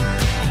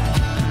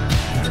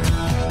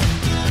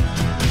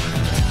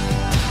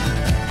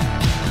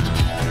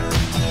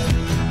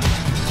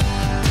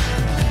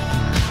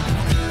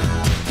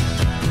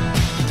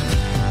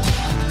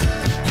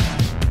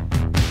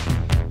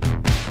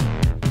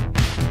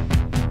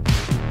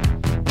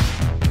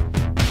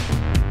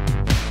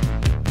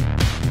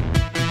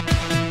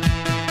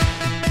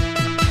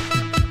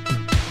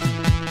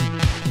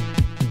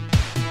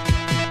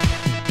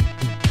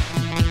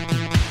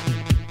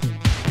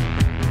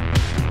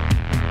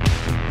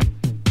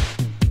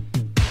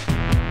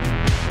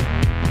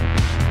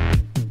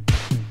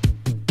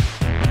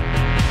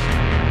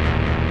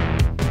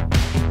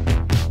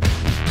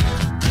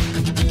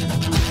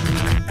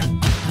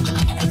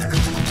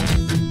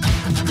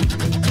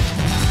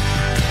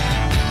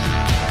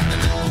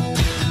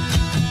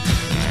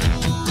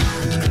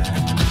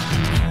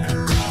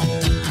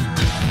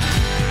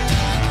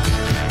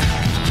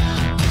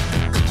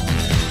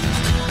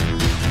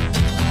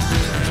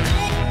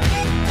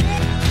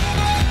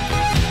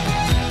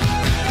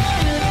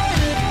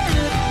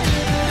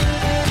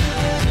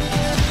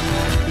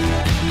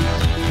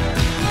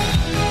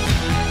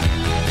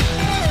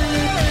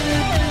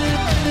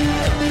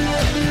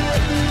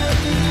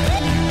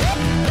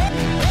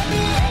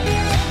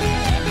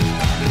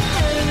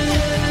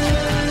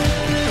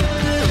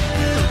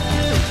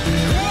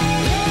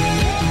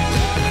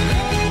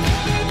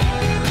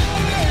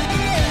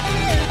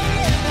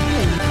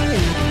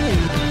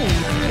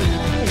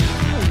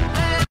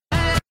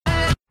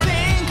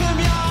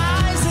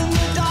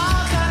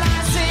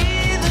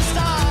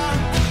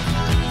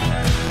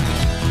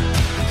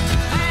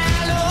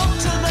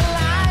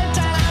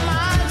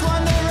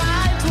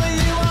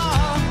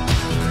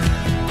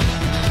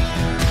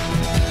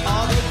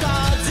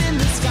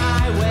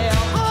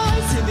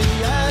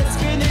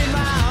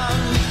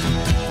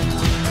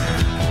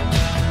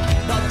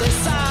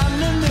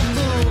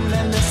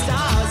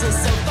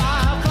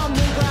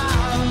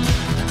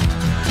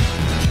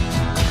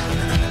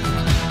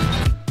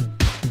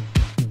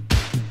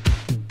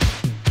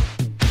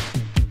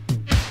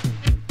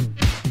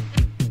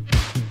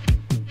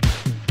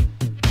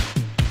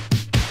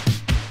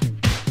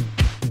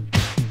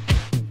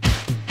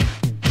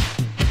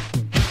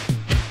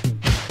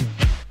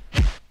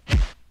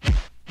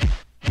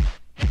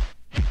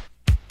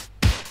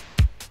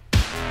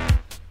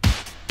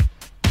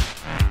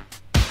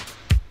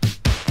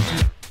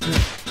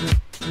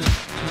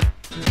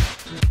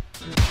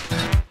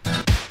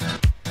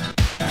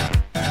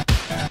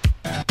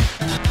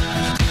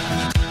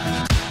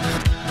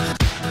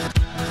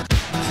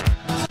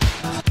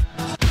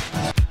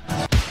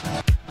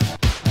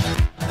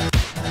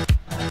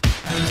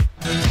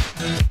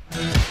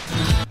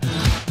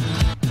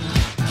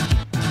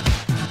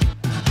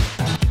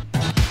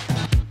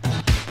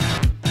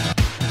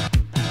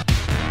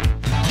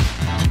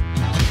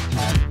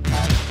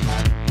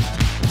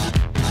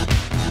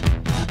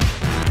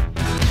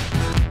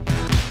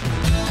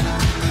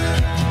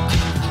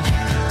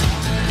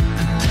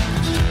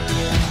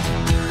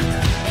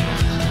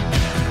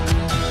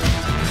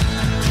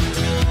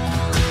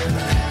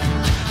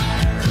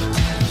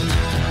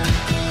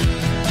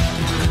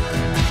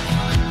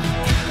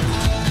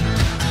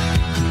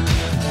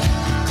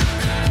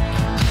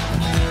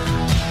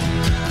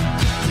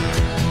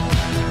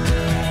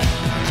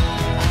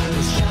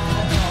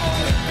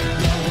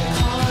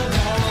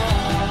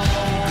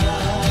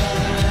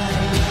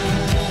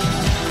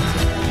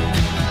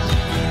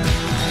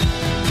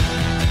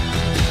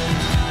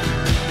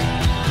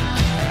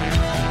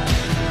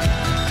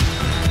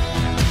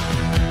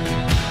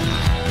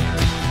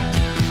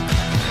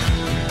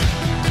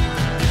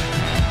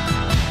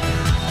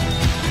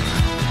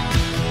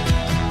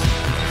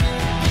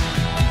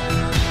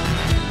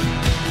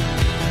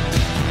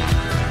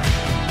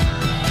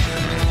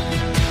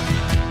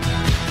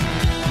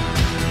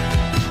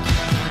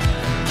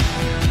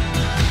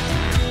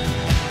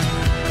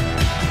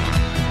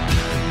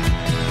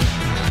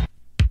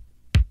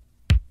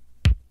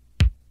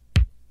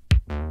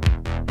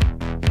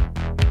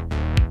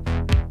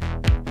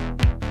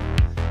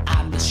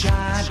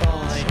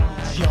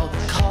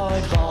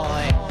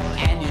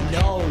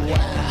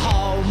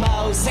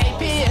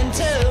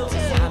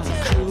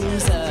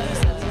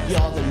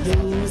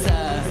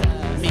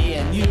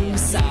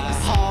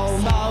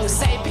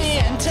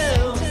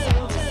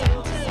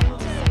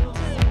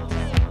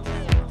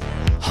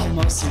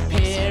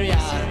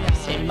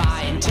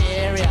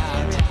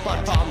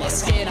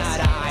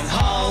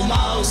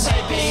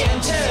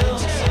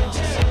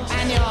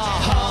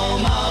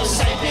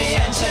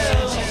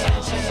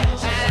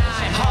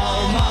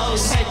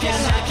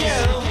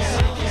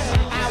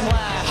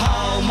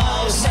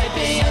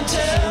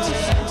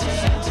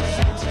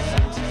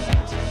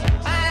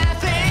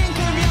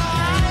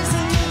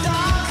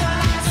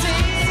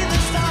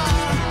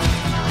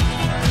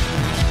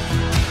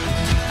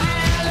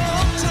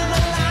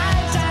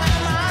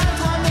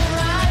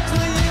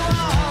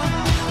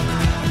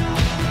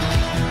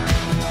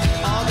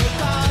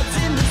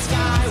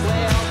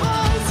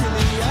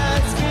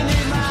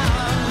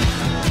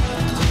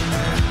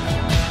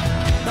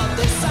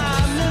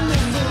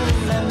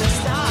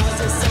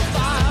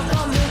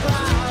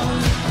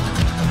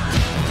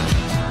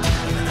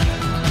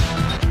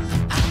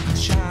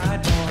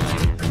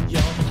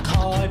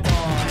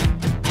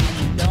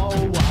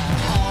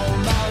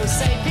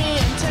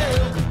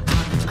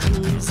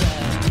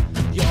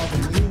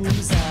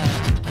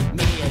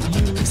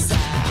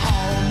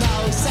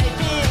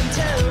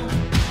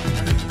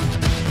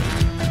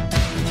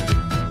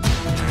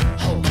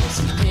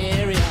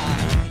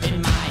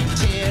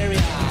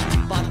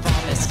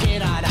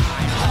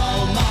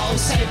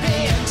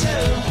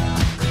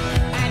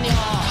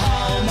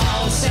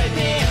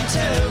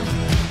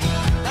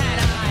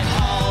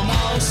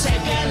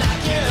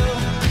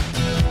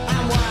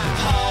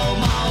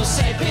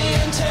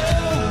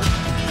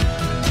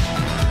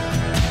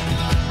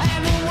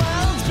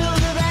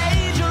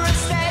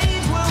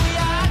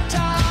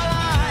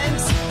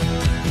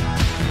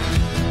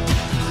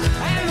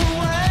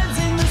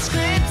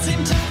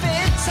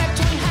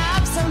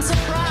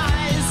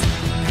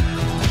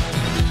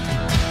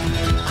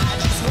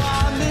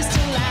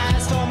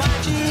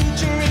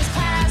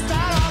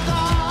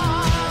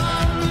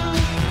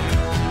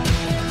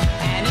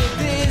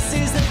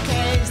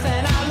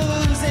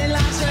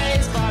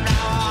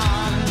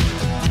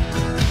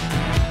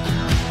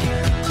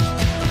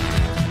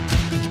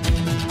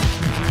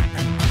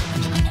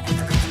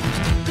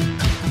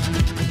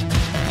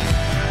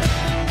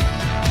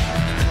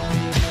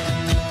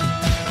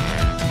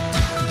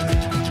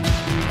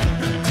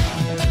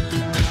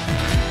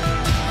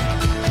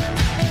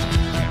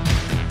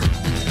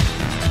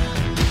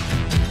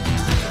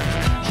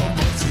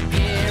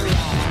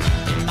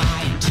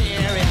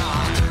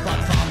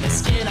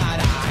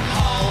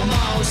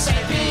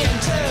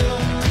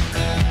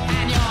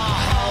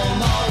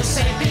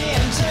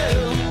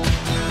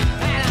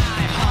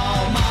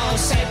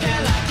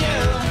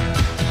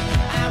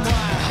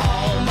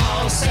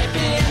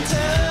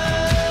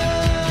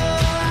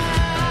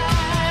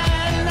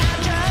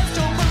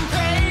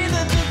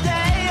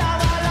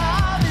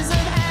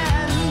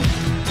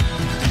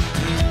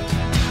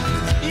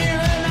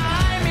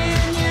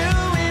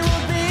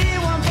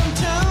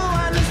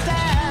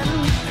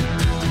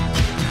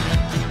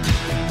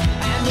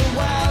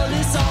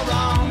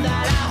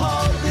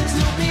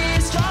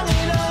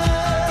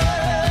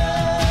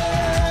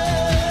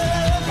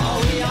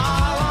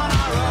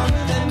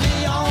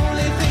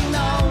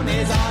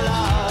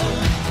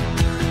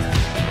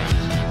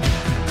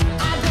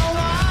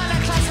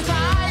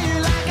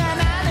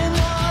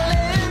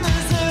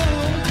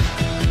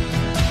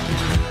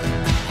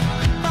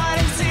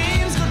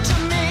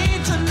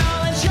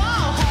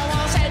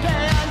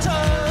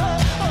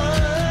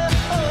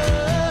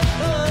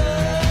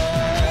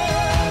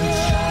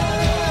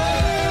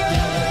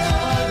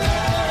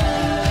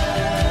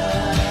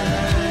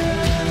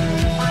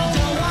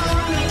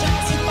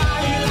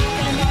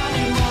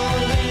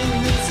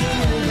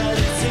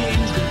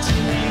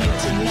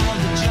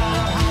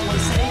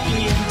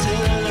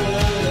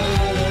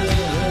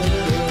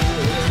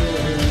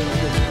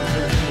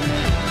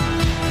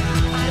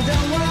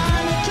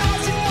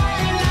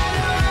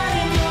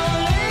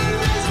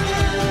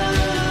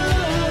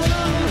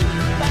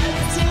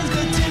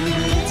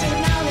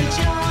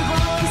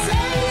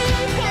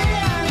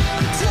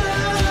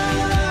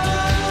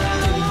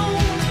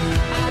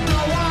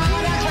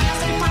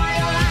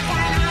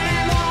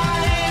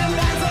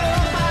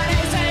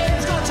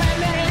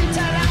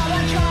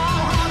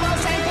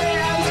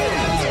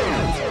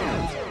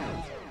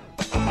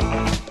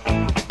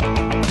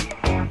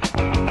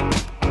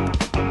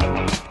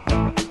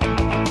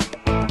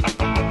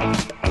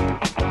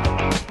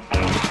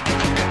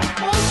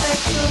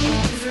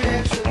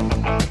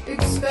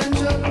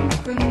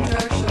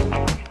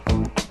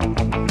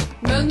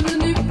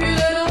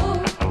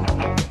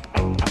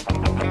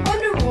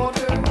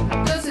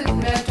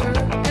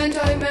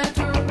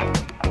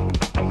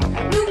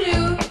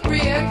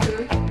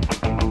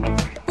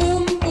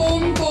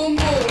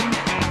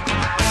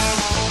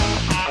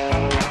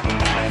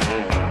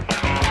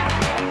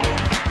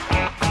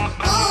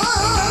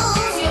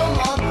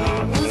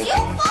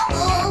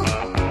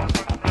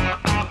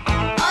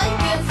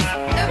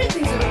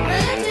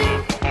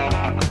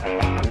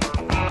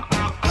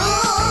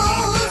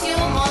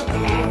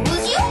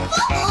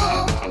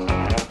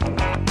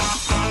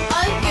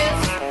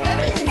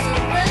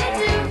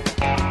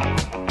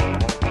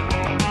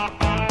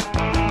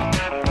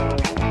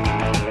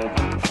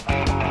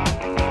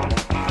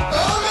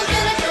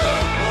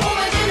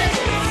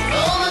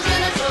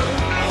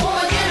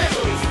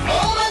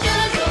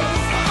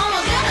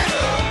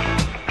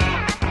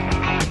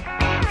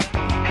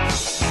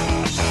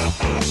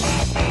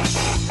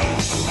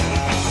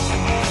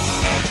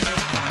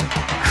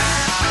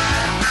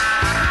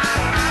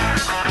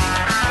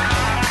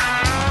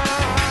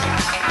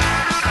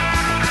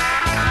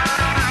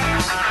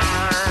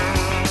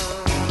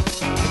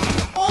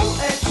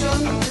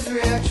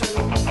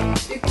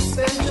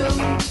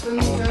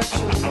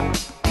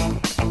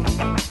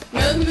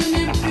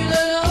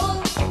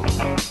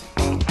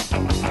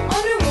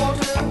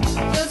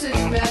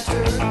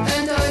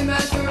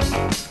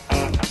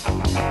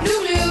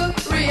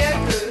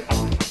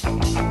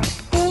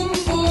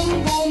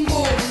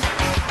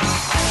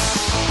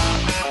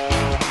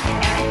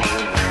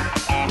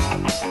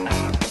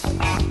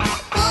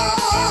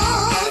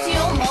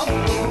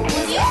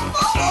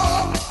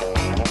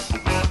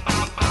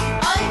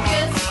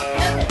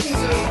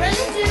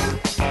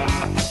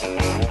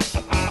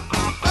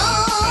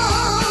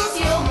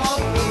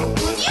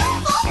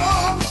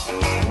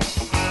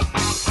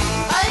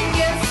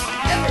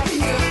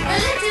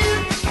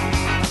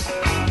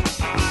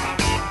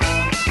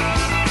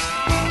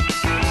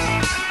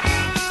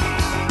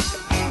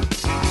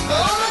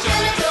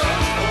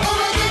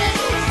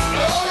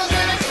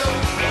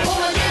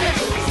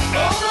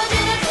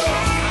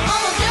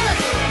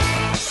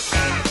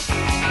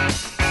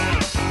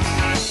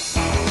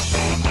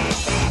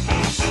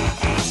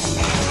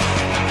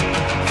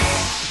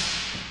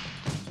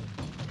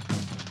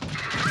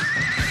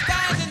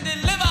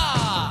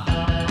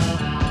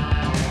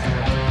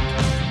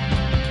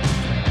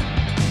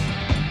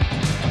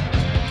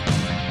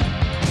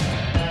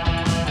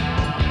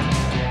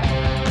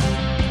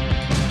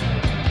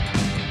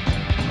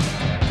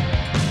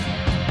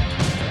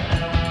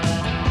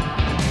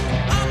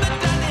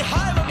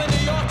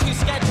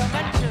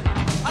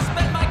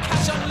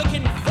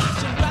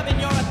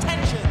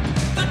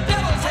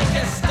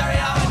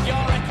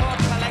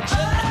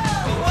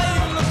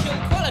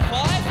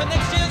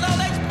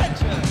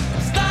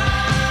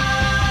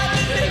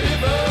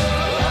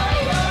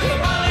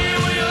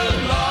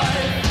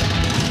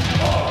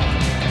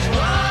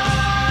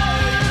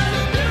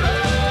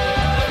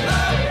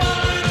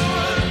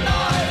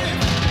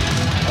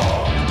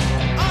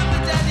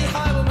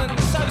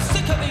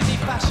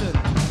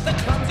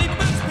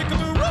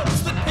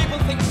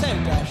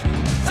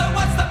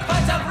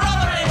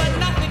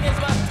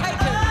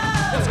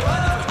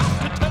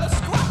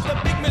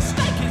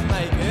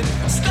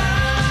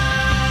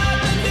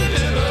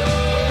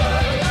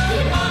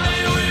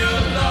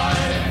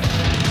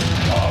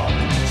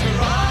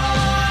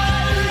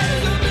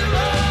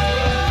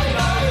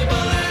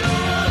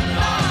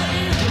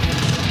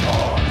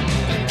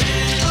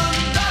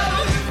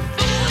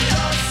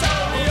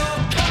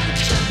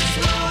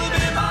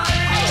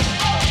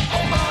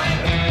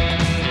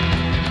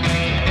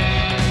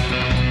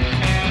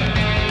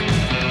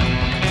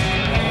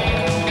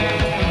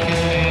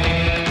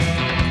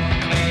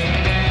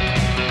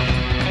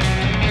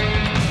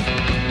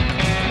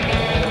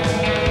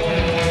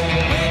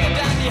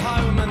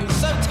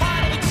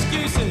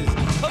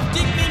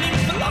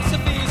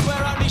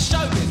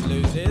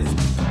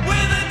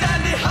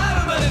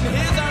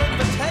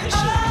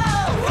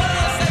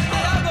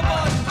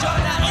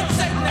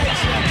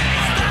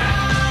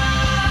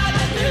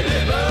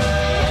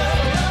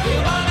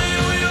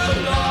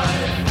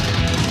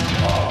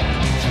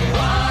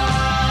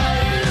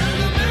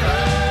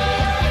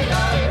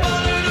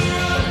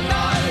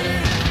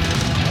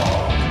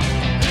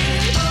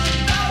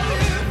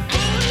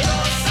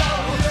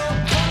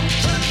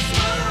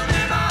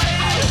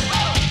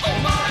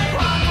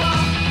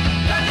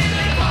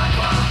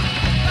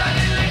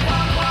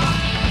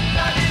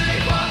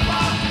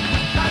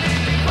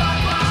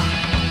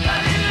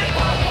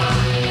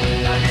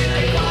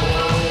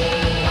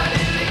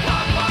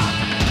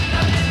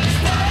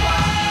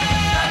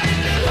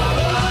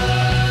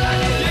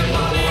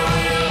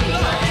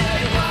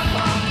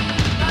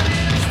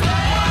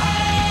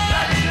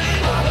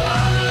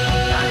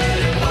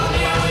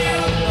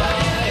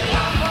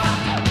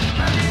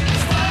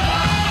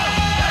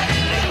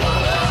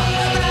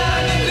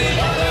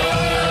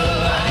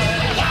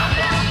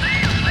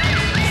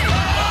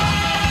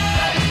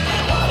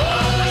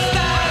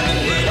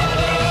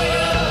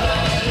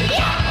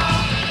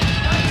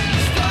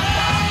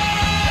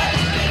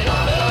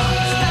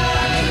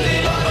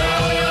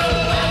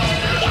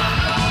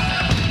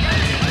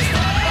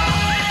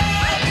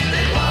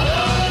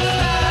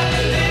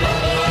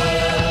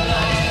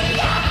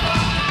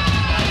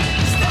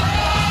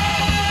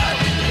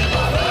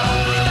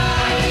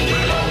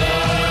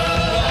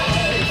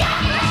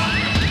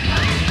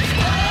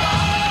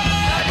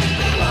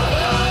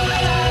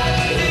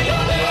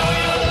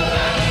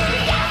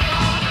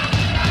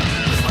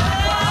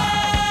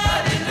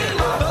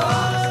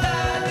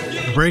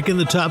Breaking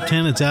the top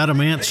 10, it's Adam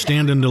Ant,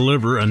 Stand and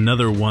Deliver,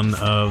 another one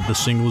of the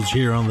singles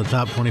here on the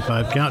Top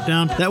 25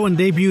 Countdown. That one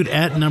debuted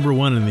at number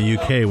 1 in the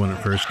UK when it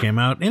first came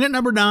out. And at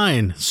number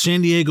 9,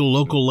 San Diego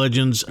local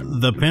legends,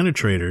 The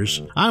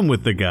Penetrators. I'm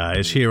with the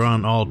guys here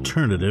on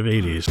Alternative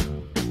 80s.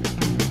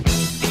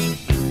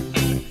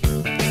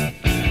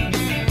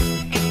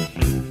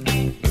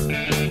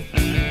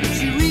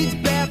 She reads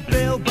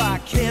Babel by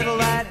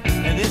candlelight,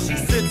 and then she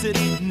sits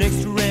it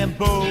next to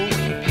Rambo.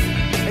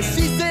 And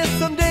she says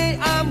someday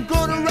I'm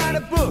gonna write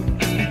a book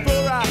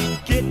before I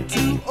get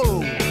too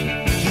old.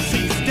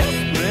 She's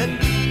desperate,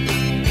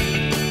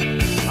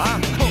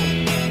 I'm cold.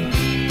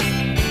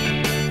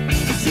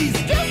 She's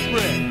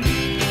desperate,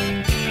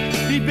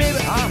 me baby,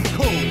 I'm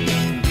cold.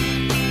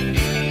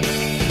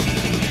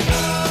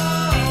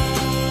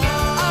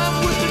 I'm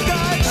with the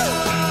guys,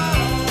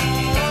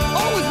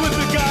 always with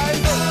the guys.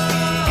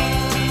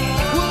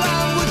 Well,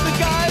 I'm with the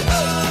guys,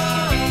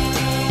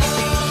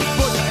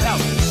 put that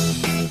out.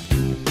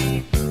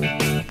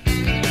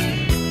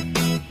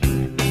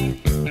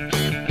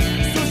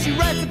 So she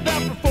writes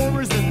about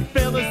performers and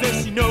fellas that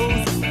she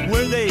knows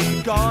where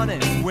they've gone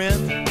and went.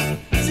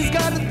 She's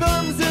got her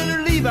thumbs in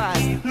her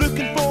Levi's,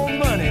 looking for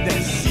money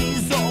that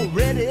she's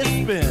already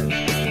spent.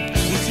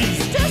 Well,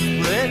 she's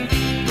desperate,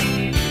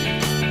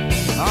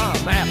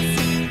 I'm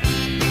absent.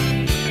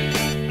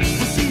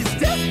 Well, she's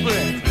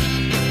desperate,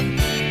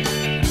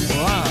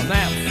 well, I'm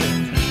absent.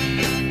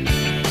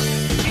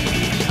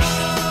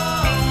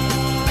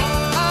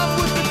 I'm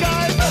with the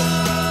guys,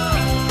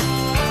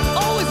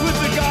 always with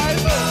the guys.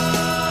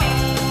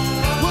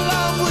 Well,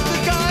 I'm with the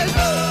guys,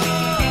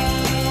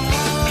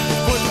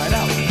 put that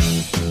out.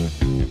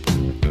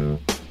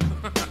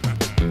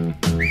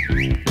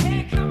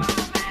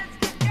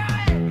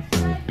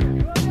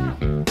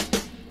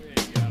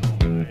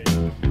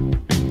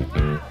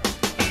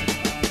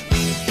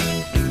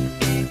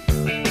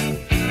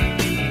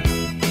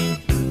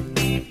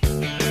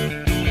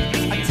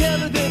 I tell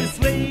her that it's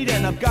late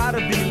and I've gotta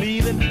be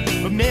leaving,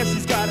 but man,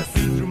 she's gotta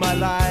see through my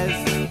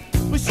lies.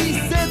 But she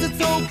says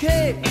it's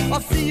okay,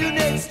 I'll see you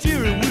next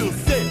year and we'll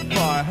sit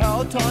by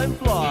how time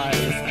flies.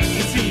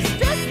 And she's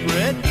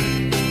desperate,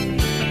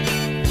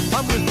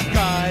 I'm with the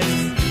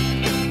guys.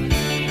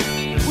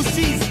 Well,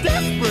 she's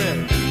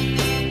desperate,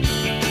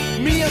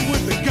 me, I'm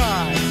with the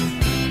guys.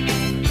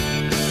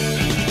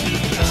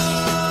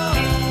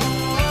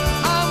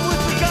 I'm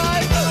with the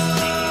guys,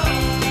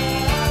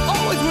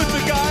 always with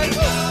the guys.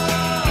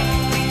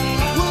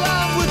 Well,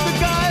 I'm with the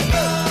guys,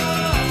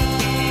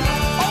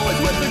 always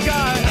with the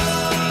guys.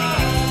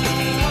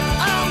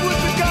 I'm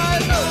with the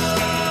guys,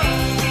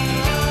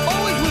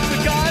 always with the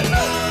guys.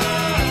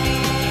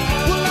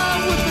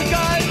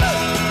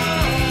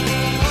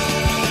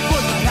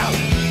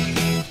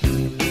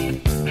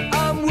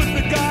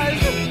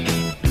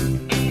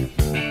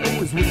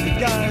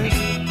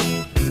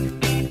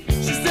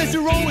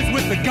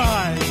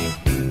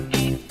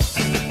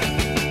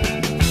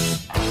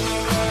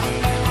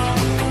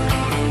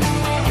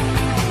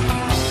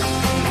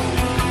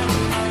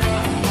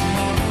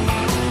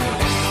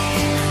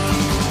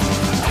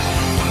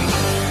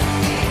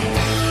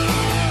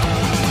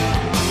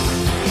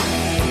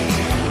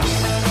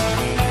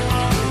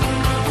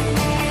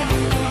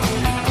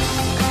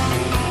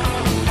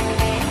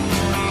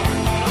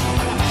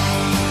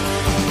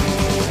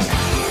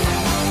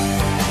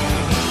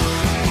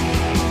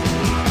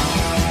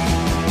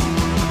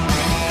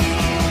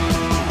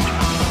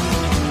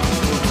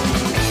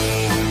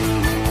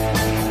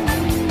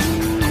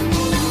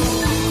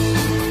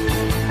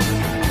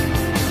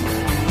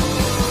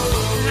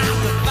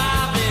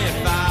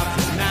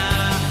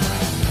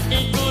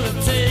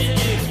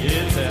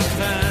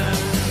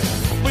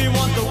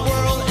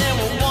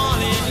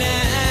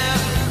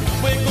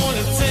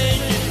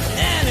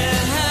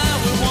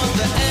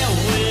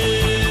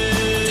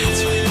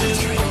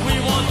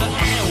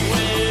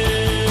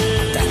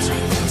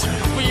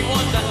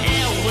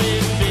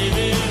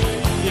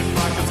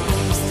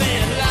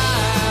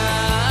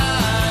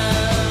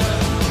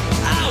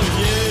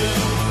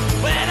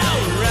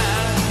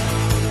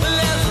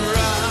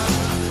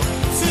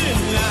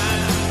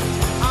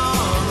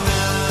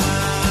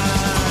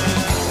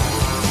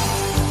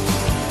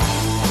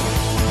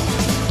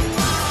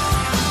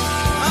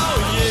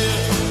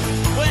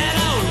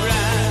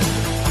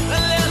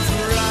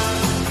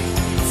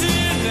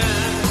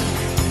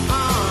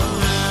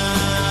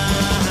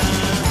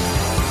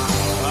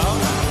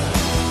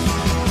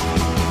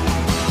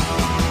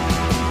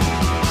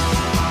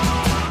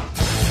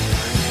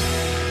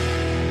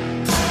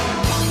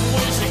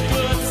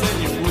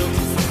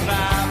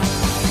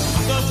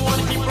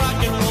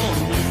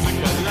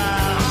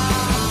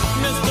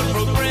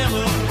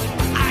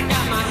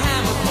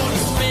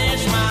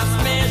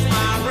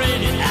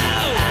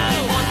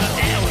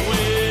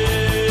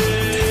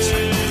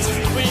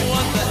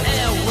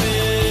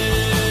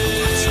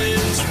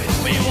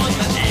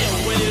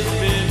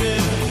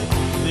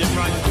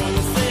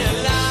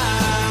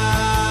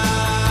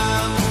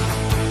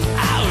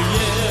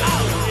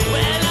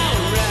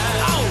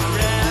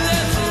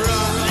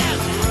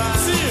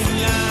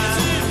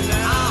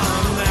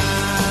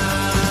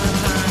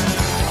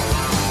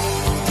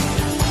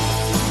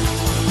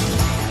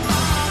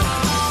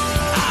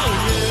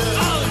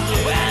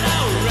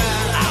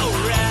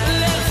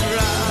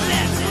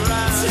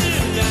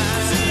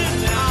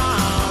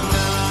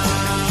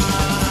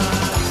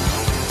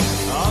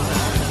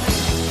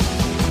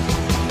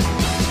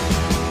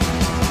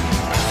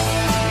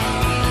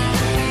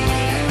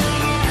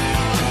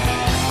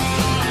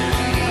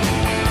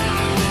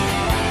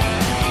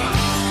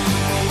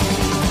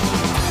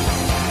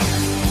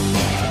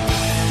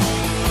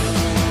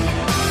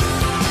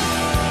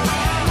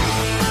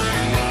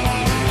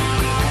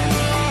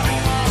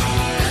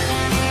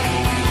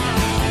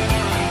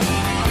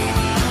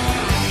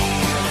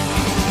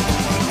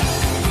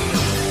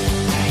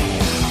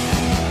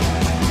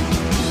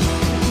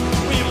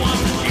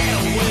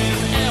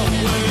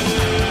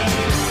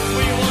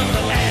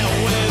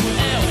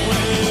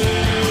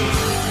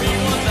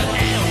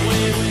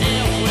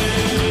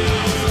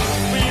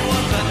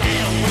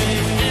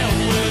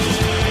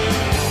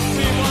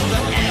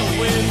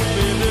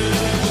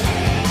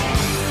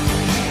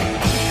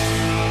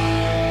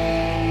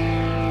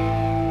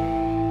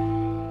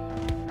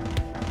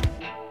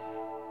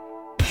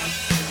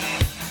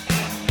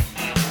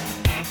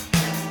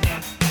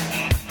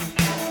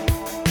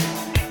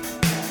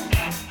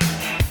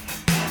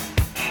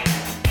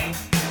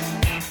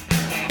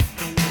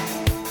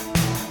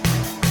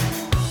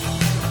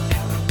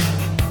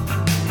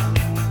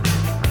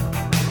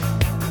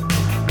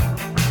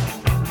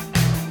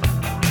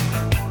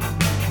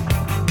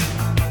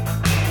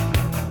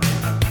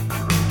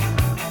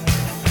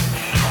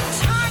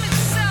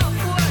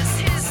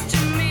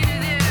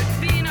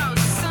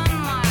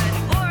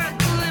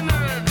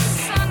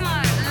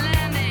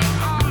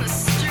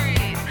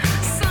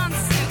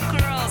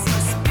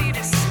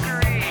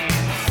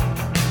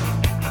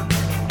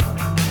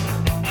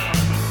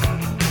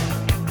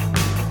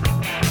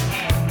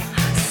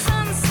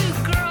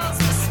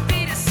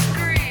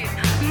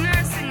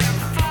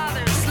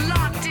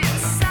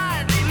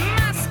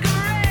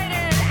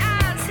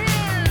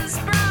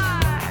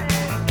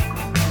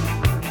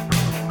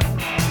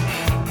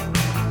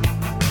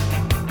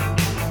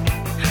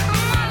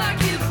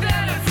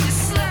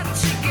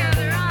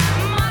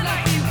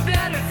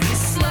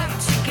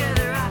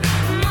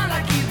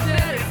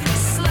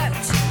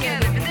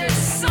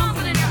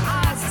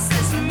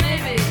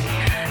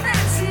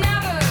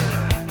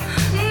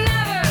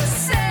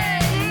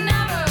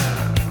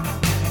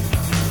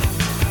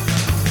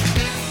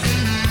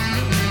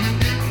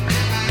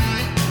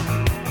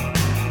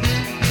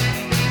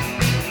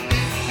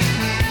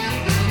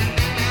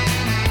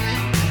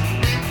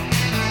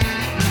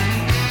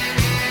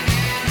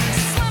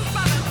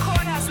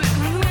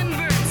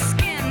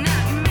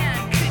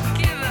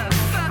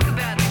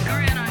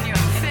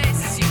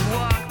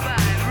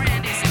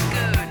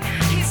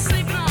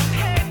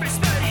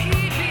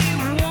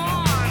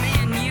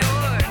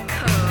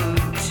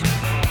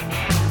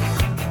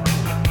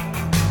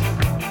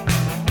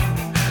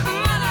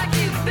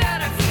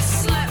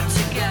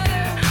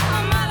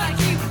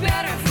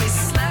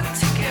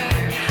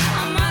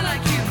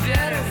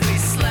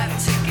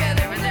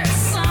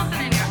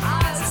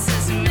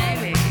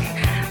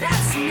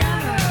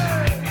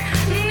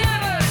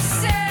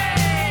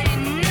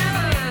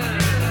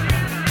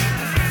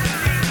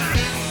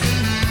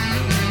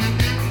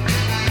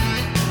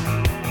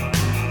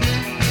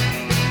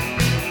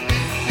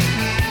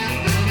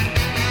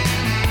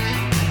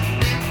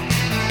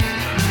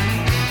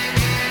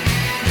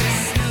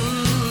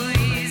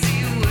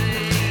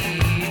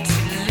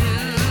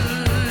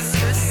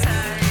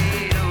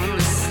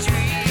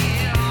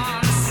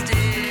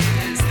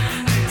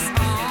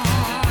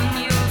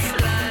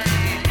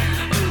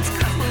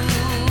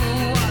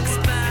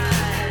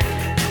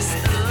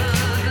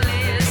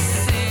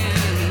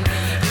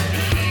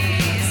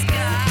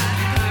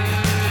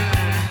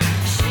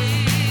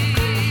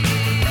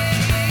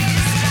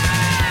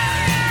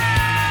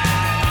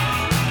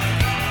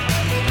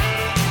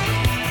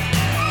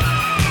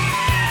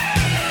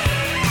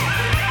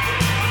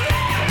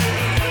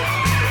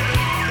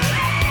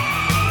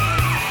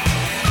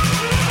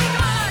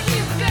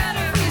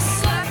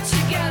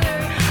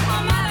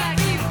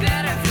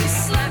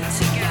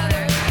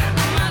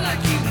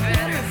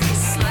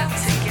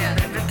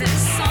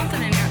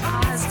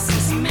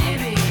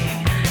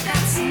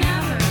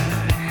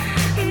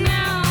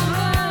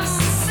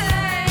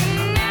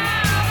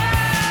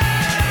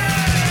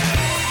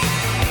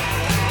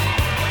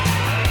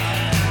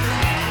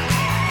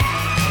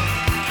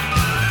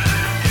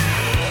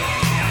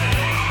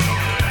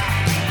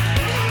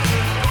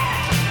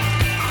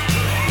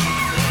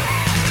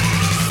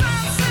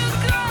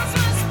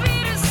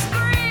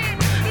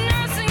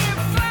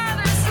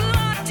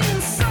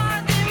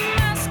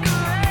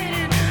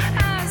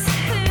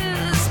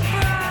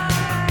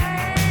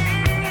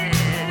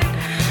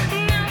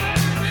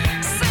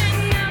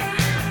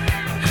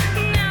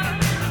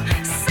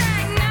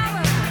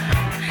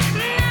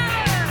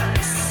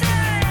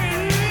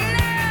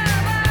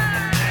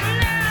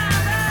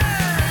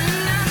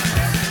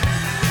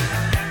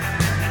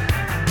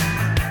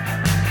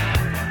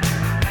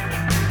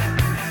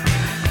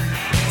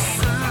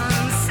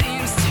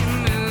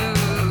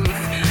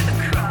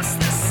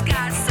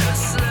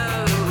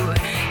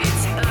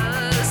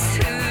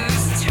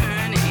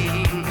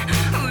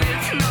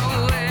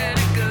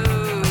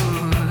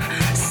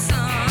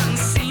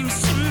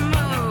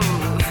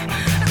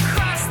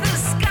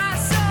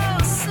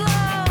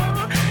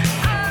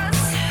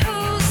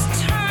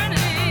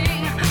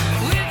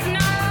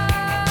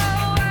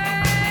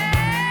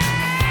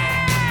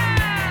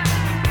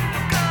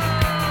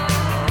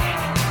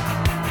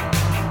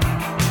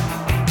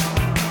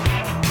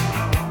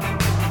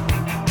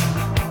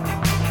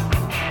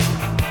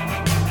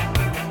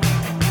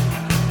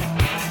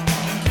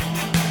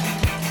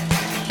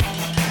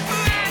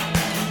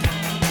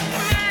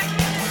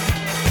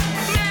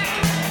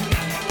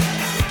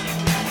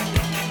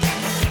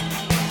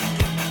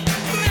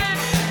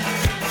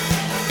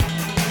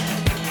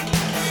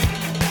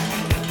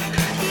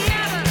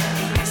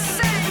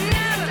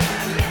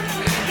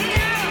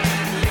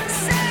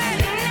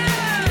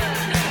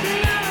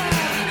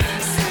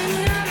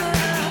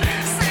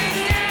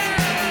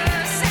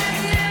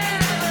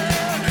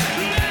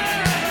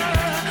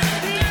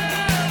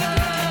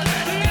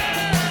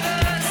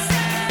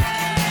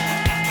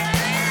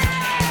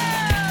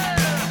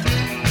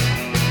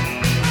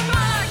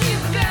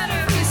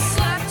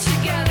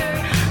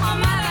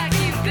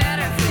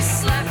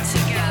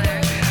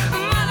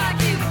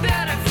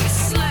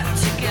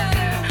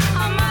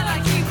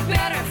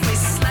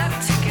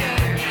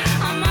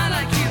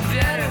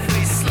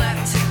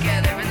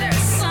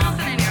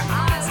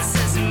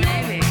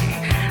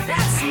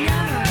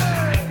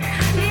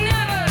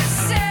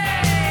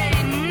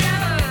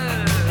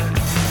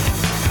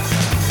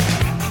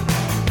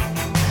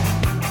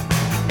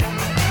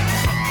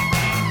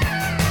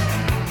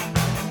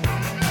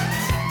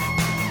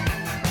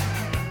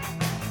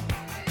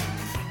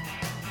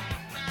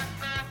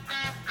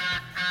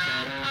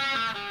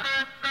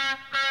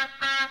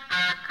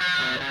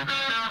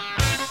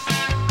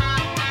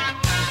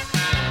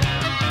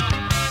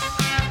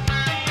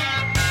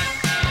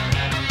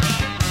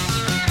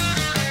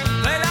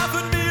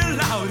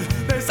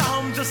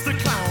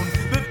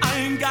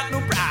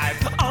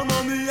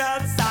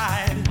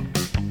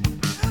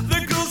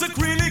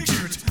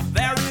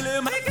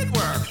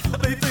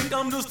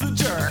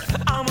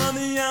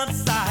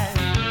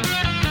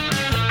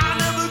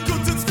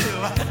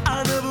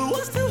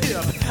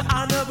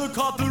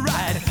 caught the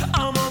ride.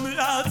 I'm on the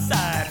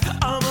outside.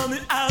 I'm on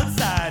the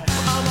outside.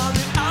 I'm on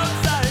the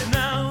outside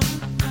now.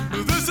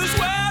 This is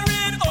where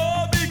it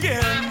all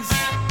begins.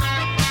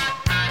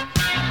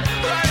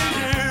 Right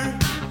here,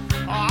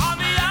 on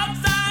the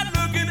outside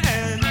looking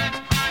in.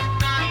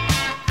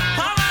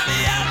 I'm on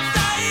the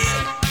outside.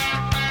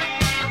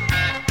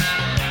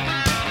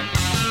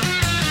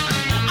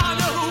 I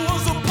never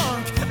was a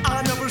punk.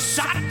 I never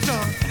shot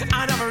junk. I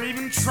never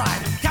even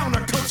tried.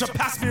 Counterculture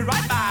passed me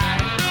right by.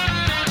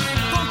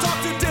 Don't talk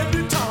to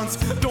debutantes.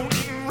 Don't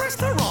eat in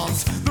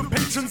restaurants. The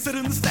patrons sit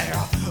and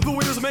stare. The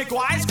waiters make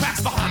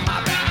wisecracks behind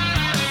my back.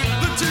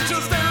 The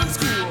teachers there in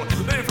school,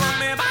 they flung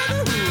me by the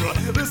rule.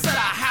 They said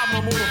I have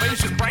no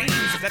motivation, brains,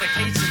 and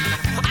dedication.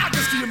 I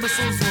guess the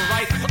imbeciles were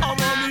right. I'm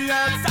on the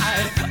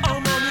outside.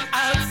 I'm on the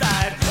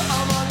outside.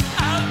 I'm on the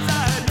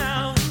outside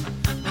now.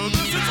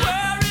 This is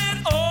where it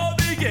all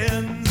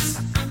begins.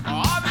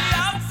 On the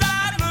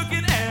outside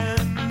looking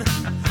in.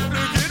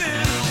 Looking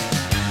in.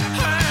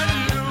 And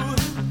you,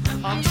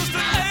 I'm just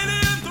an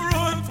alien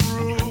through and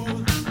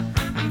through.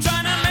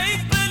 Trying to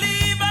make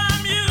believe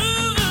I'm you.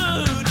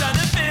 Trying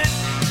to fit.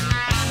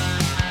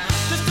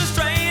 Just a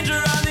stranger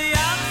on the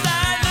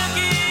outside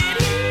looking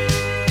in.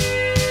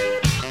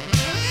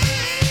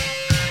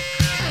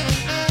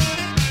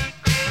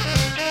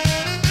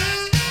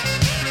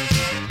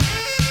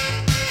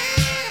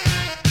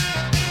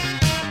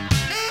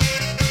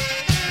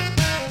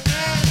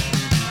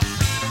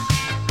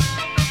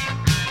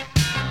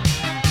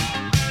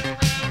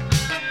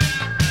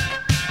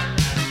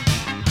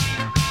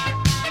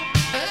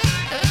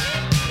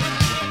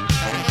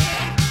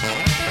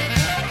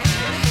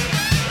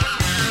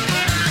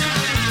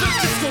 The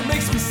disco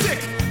makes me sick.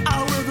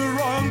 I wear the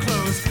wrong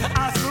clothes.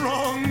 I say the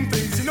wrong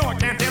things. You know I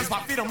can't dance.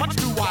 My feet are much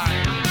too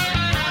wide.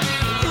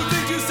 You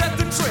think you set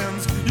the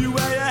trends. You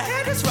wear your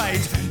head is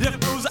right. Your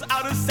clothes are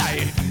out of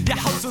sight. Your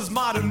house is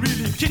modern,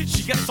 really kitsch.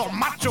 You get so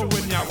macho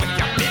when you're with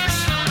your bitch.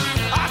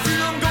 I see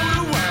them go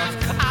to work.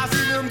 I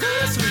see them go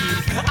to sleep.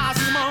 I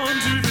see them on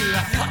TV.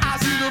 I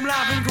see them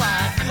laugh and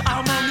cry.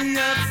 I'm on the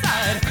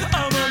outside.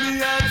 I'm on the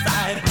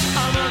outside.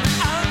 I'm on the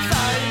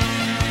outside.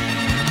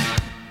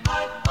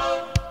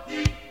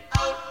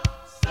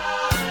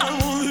 I'm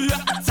on the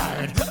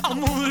outside.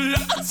 I'm on the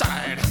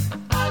outside. I'm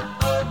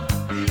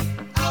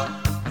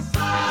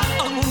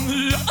on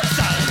the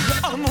outside.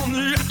 I'm on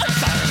the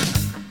outside.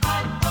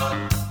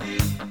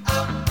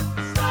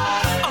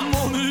 I'm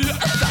on the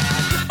outside.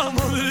 I'm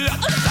on the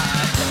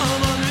outside.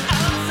 I'm on the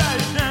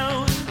outside now.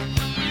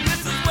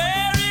 This is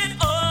where it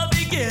all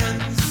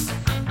begins.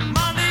 I'm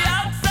on the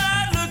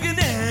outside looking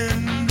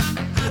in.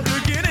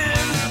 Looking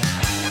in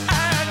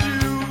at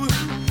you.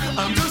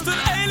 I'm just an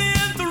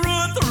alien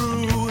through and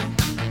through.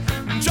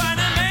 Trying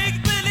to make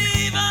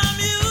believe I'm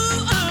you.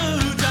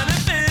 Trying to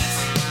fit.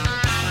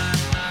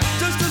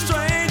 Just a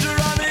stranger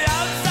on the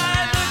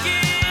outside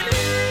looking in.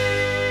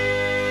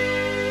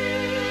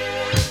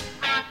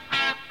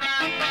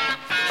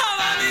 I'm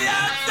on the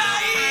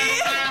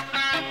outside.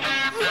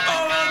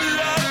 I'm on the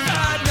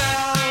outside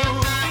now.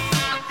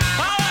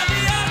 I'm on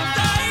the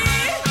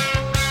outside.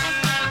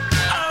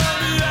 I'm on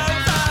the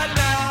outside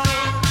now.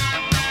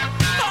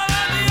 I'm on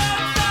the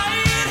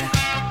outside.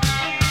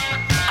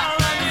 I'm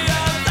on the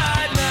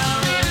outside now.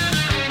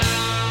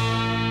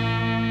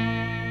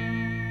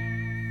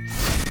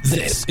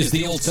 This is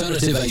the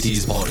Alternative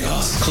 80s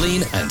podcast.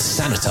 Clean and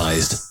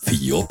sanitized for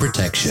your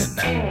protection.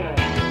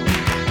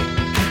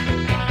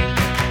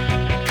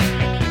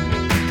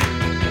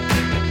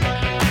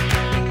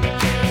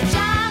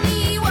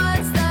 Johnny,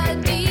 what's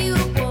the deal,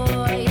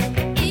 boy?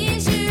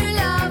 Is your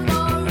love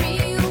for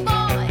real,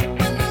 boy?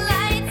 When the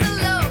lights are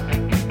low,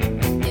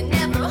 you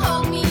never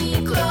hold me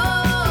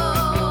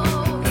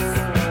close.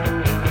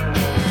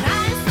 And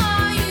I saw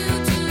you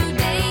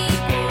today,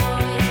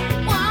 boy,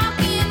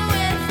 walking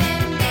with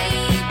them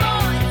gay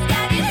boys.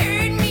 God, it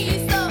hurt me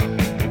so.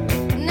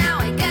 Now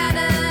I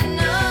gotta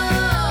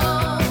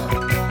know.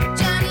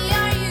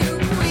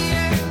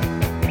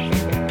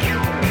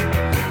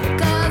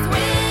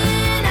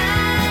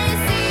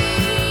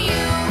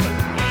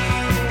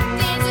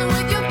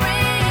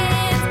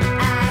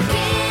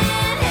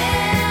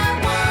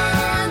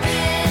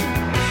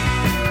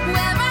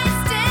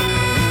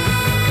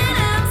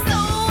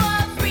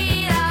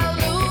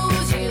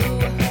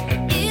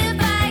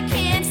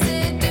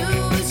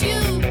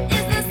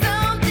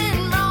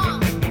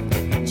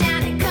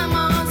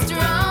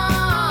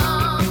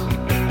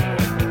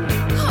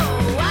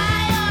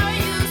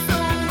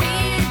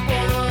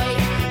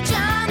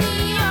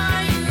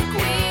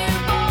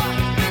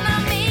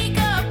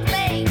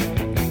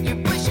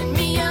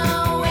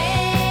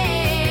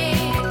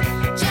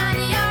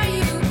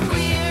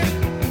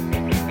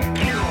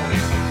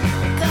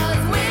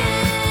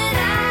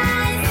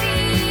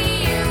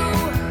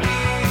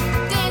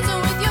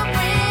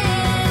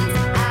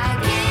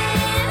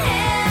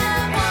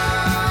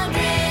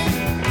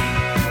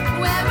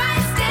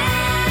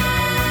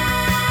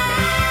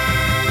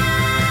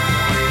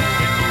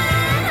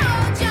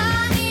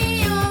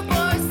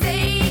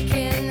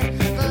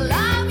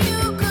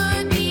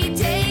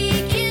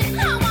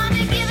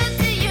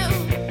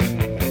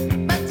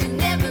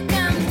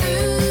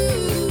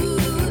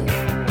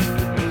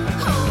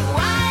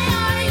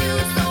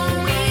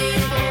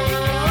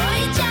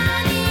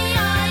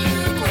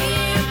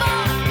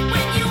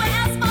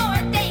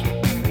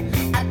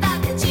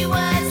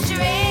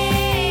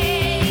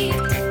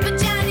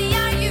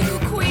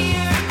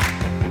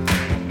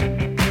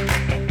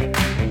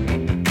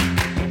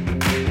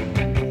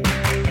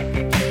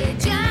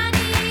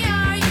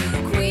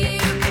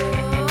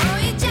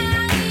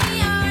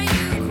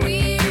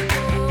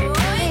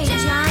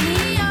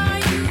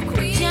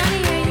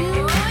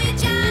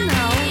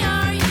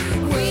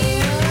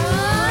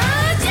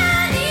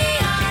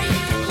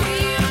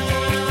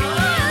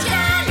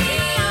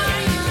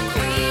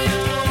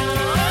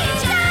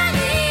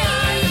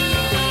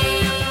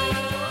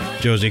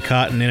 Josie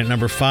Cotton in at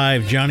number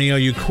 5, Johnny, Are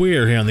You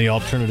Queer, here on the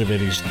Alternative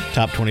 80s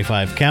Top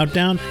 25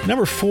 Countdown.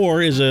 Number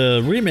 4 is a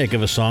remake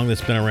of a song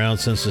that's been around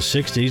since the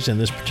 60s, and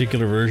this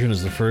particular version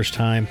is the first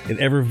time it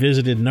ever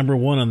visited number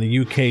 1 on the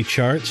UK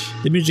charts.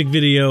 The music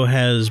video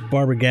has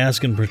Barbara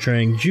Gaskin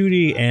portraying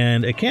Judy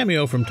and a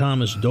cameo from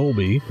Thomas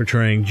Dolby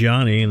portraying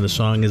Johnny, and the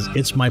song is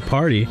It's My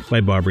Party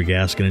by Barbara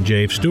Gaskin and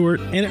Jave Stewart.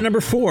 And at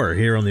number 4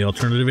 here on the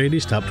Alternative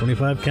 80s Top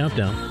 25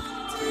 Countdown.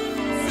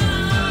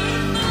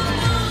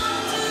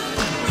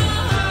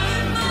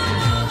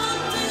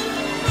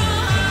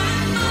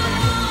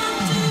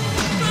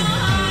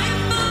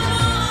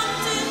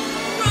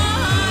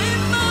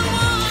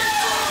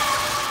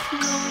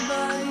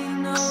 Nobody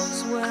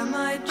knows where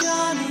my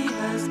Johnny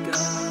has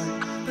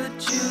gone, but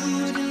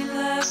Judy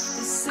left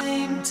the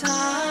same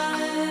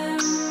time.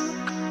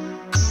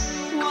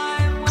 Why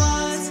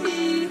was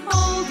he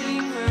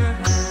holding her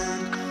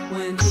hand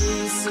when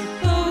he's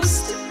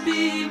supposed to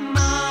be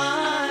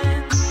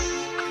mine?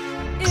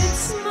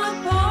 It's my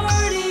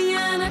party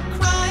and I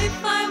cry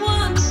if I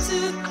want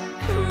to,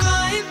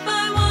 cry if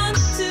I want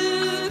to,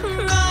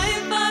 cry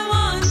if I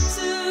want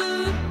to.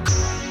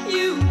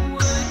 You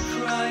would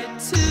cry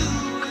too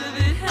if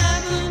it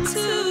happened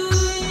to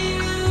you.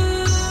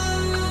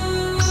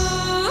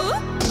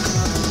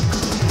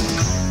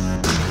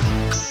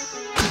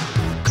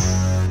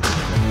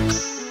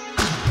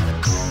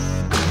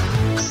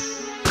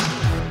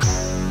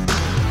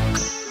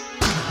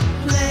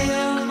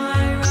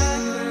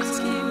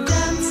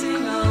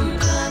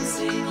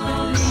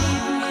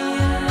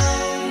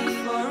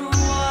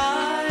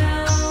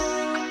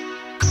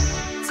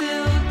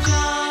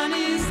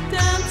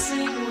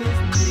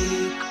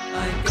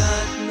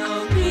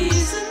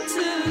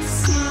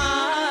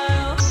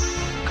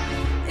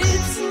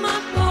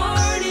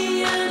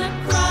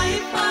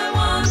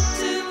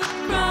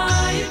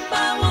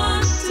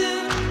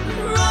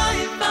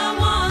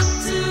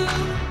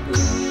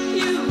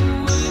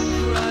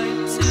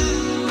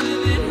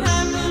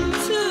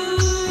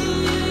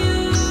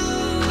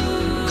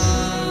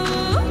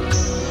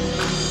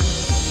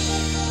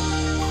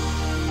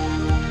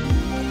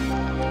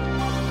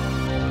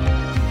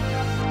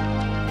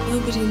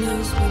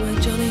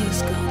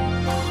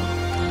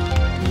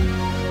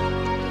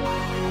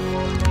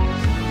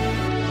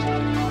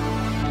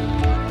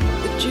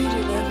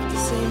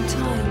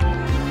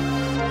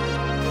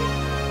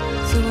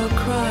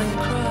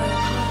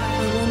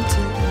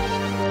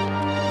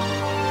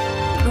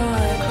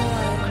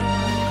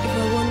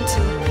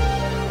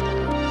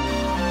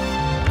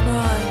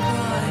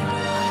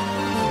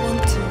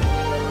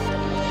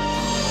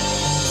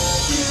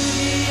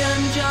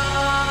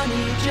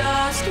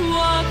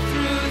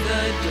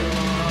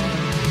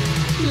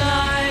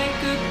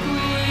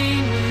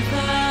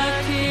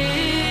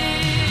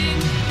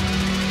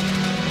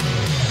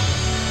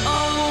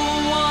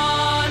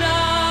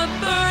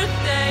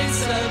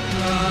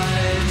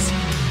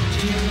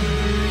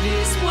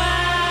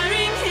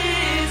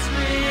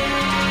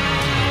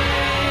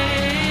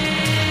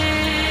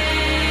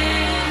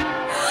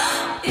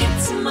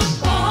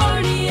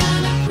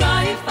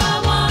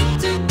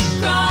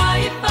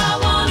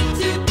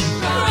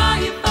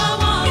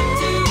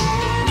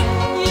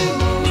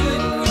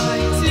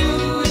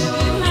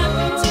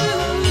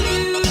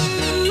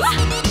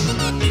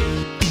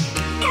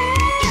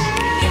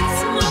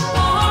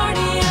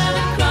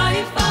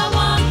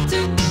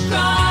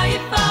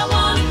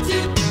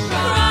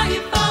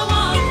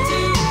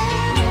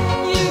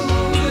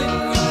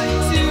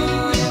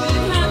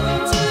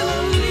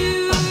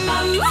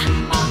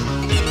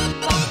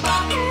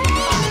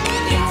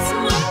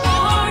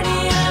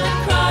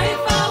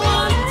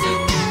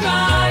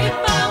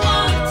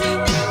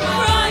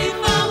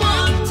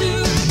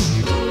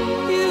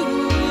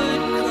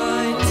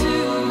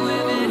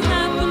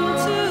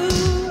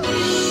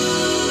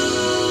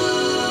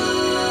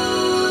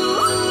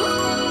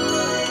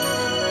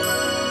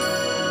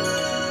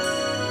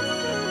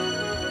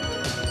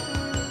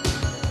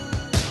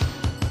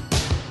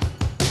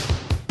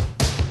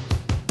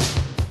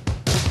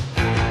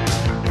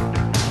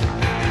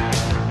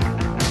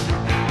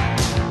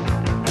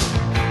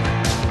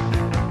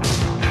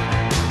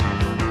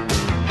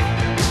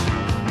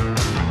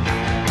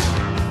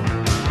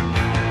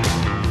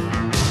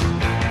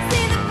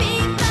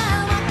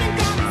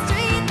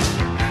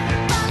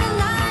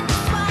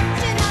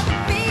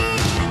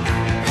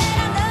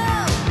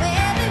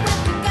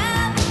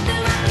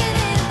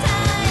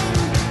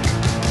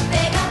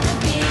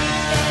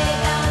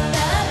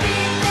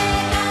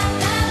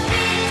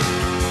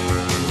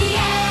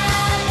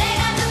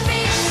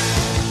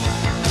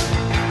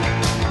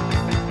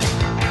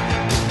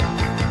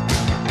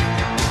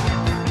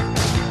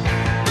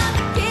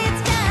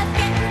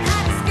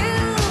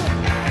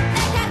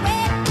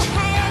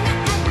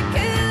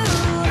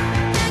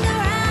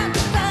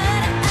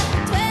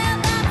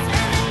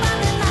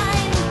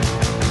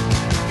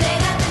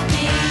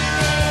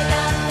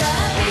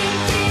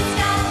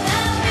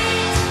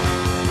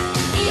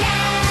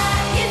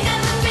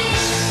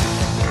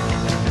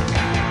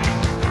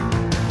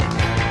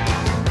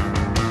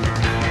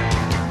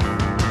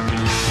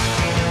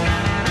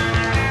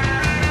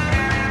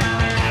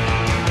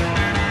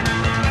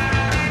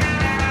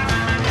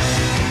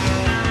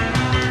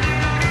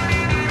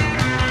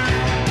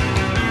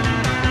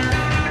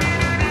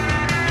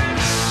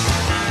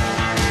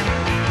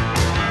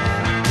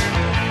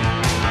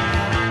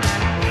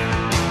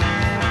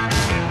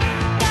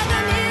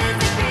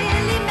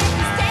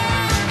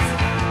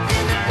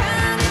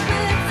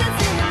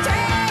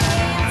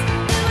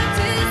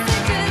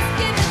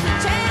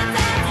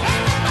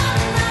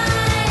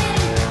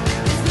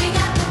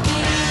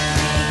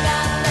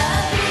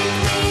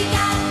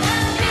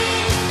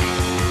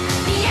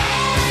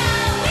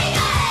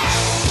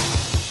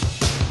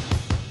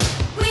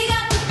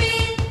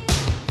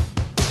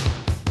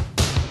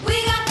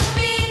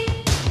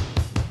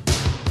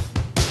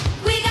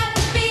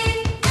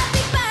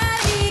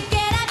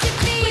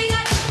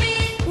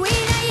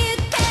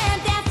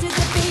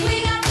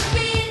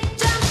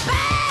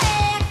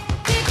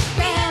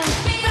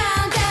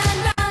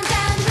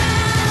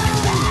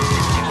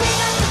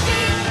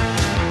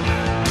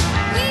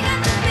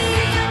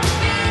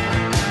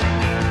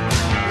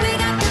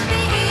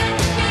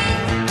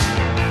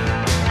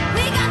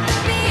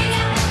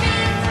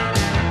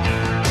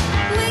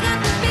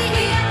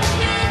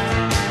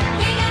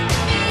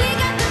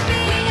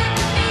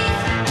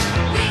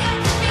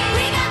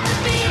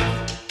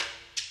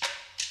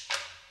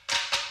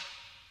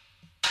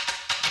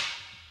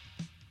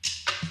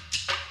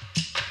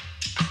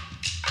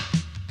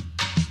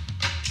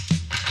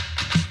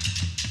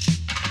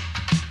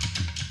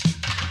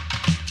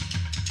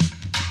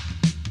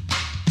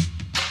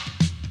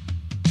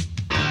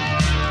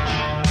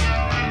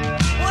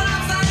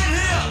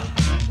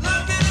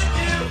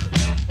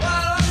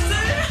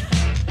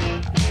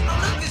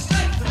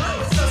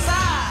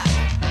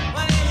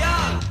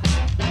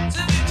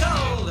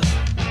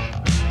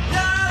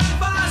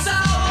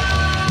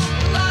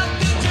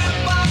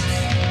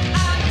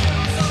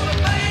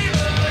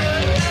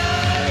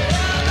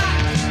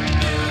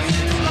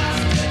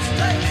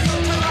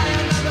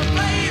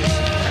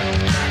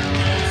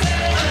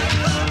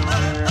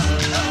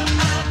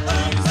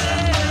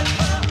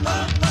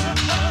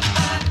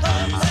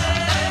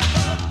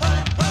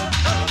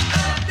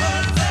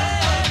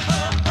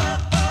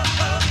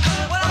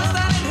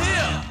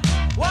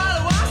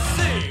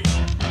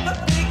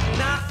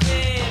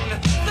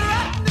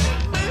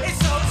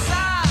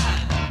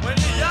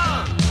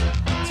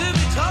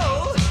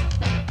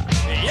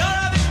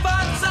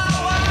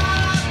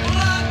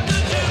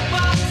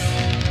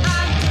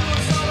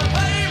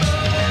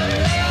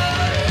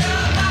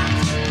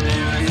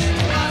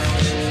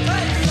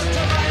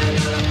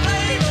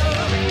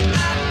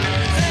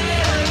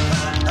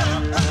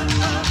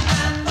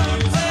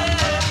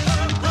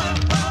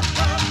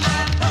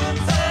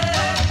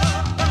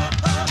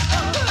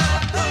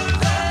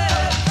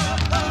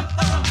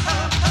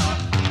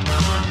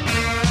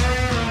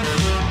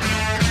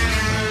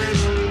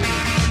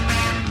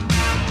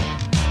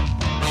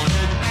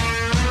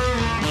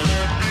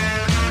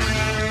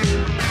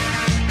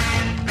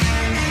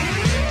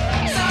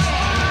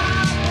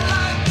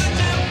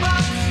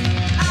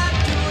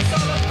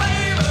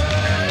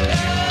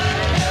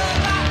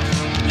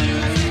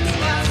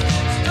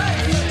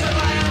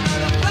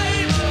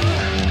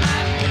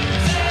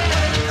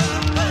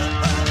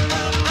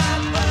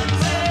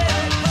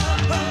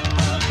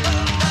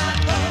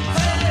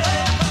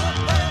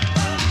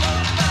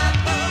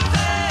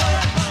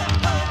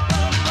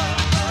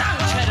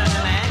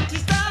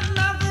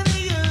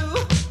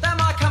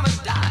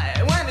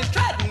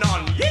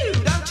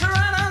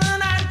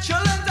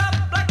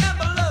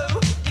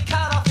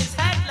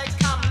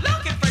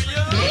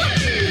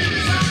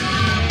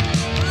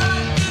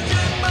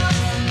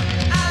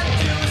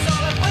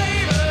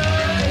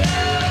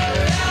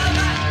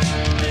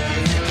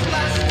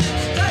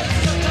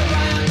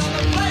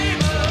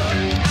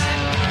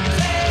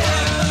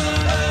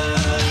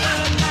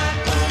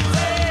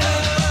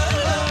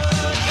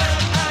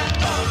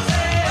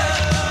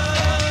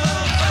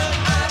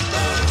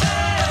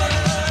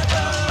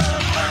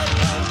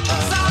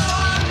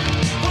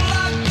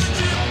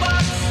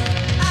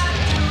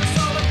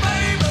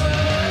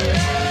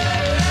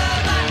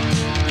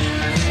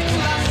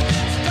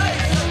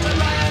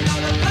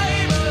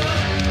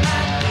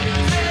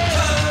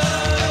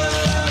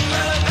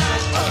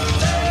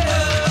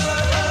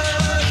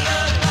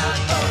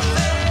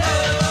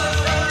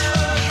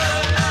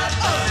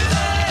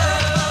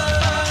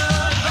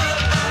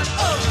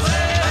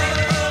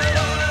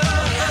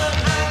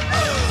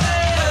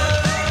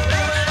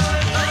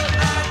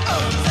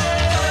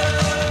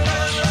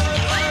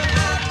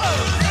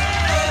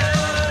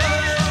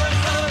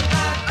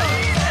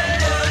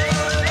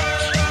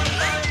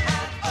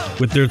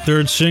 with their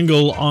third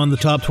single on the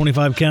Top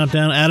 25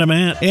 Countdown, Adam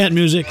Ant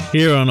Music,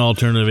 here on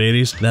Alternative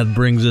 80s. That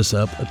brings us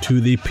up to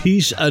the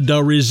Piece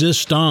de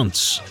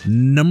Resistance,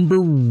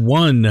 number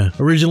 1.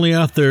 Originally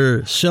off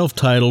their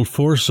self-titled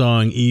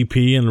 4-song EP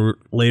and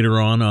later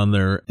on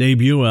their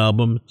debut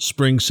album,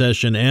 Spring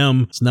Session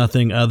M. It's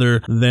nothing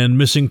other than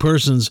Missing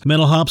Persons,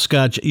 Metal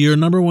Hopscotch, your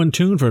number 1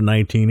 tune for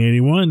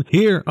 1981,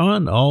 here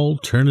on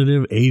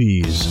Alternative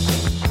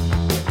 80s.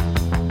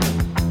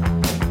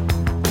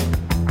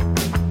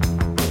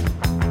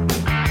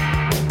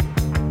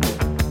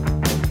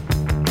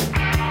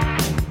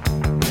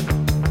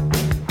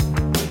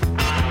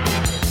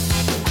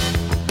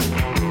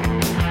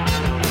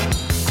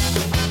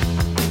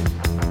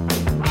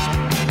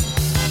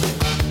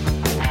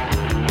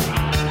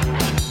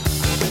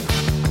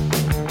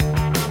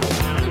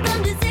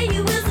 Sometimes you say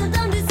you will,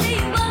 sometimes you say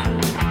you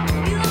won't.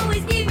 You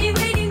always keep me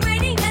waiting,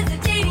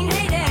 hesitating,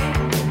 hating.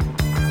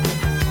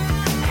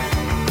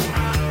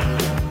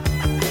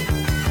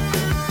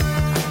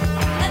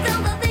 That's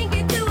all I think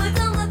you do, that's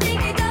all I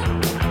think you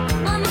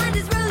don't. My mind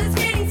is roller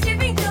skating,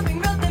 skipping, jumping,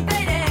 rope and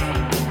fading.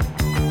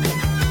 Mental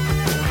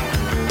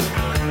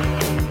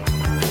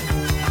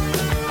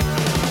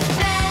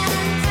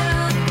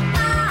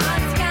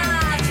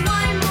hopscotch,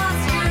 why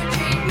must you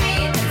treat me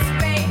this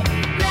way?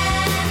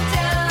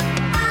 Mental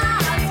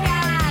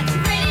hopscotch,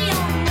 radio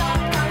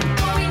knock, I'm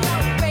going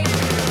away.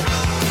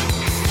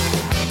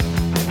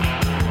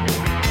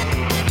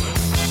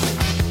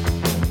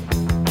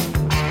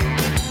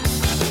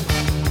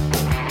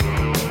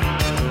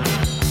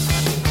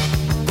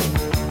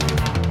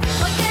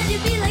 Why can't you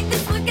be like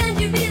this? Why can't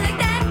you be like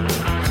that?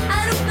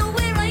 I don't know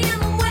where I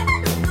am, I'm where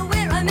I don't know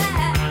where I'm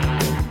at.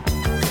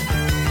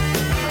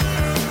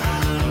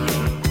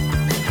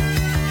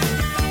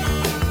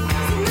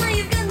 So now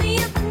you've got me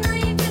up and now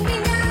you've got me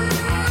down.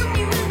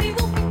 You will be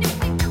won't be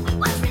doing, tell me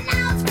what's for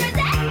now, it's crazy.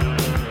 Mental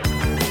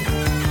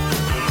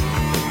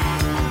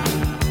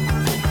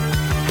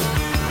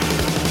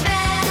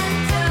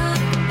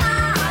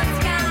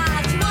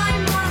hopscotch, why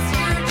must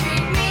you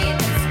treat me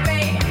this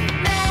way?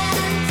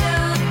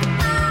 Mental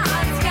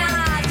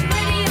hopscotch,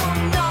 radio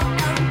knock,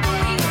 I'm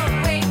going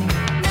away.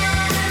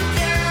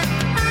 Mental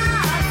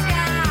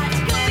hopscotch,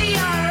 could be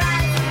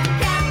alright,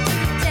 can't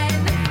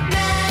pretend.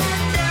 Mental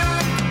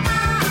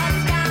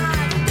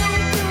hopscotch,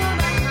 don't do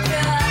my just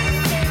say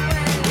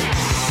when.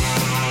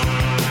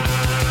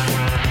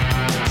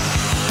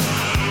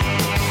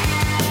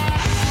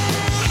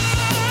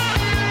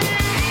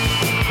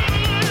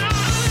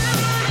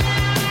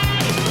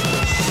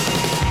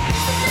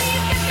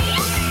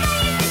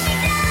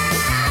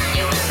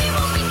 You will be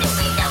won't be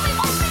doing, tell me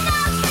what's for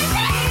now, it's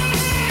crazy.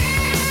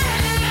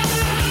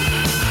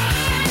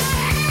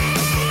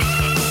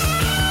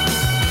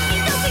 You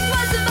don't think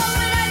twice about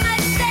what I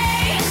might say.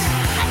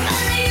 I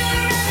follow you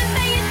around and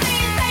say.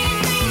 Mental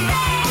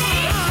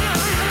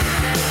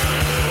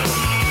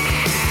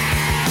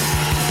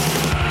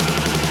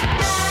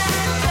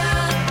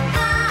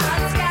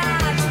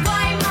hopscotch,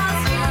 why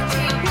must you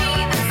treat me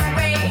this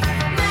way?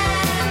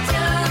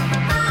 Mental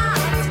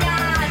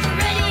hopscotch,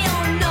 radio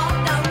knock,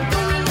 I'm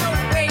going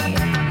away.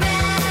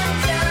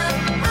 Mental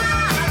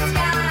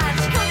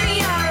hopscotch, could be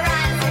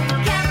alright,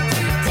 count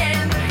to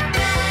 10.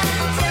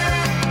 Mental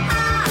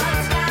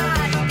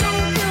hopscotch,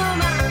 don't do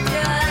my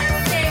just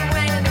say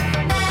when.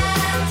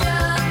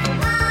 Mental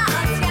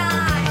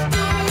hopscotch,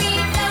 do me,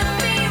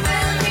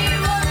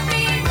 will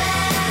be.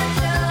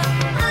 Mental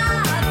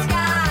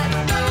hopscotch,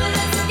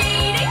 roller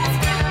skating,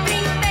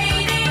 skipping,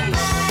 fading.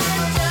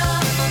 Mental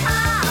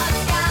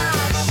hopscotch.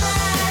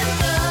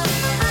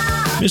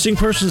 Missing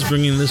Persons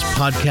bringing this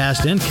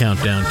podcast and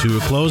countdown to a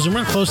close, and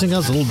we're closing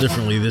out a little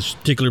differently this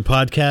particular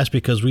podcast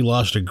because we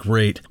lost a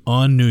great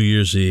on New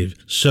Year's Eve.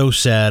 So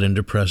sad and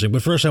depressing.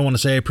 But first I want to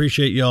say I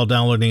appreciate you all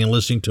downloading and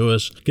listening to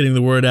us, getting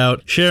the word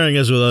out, sharing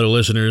us with other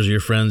listeners, your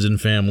friends and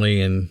family,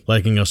 and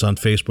liking us on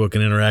Facebook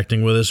and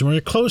interacting with us. And we're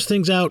going to close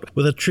things out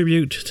with a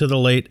tribute to the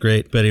late,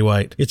 great Betty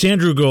White. It's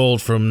Andrew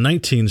Gold from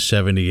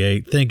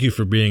 1978. Thank you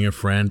for being a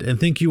friend, and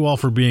thank you all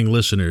for being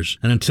listeners.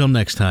 And until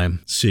next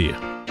time, see you.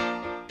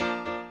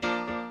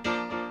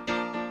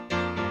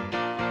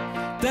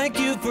 Thank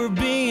you for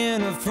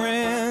being a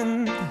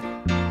friend.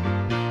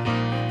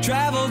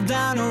 Travel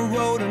down a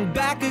road and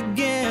back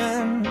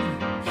again.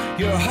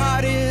 Your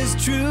heart is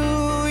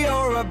true,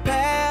 you're a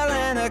pal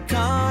and a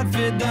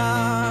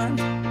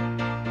confidant.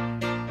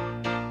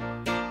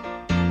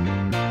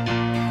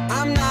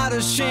 I'm not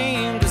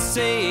ashamed to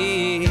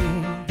say,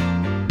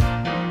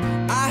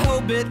 I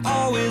hope it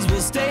always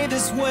will stay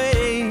this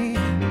way.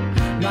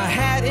 My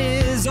hat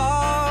is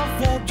off,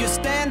 won't you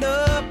stand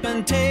up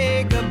and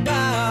take a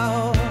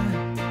bow?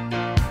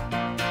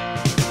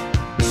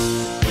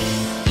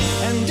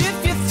 And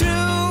if you threw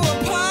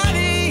a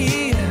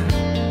party,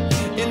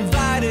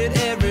 invited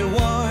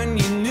everyone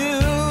you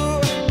knew,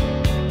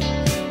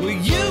 well,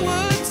 you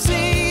would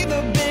see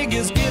the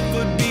biggest gift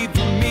would be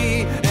for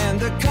me, and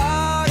the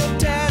card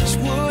attached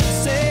would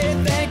say,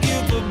 thank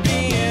you for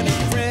being a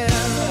friend.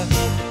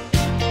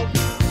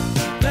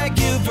 Thank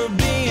you for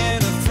being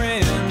a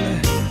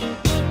friend.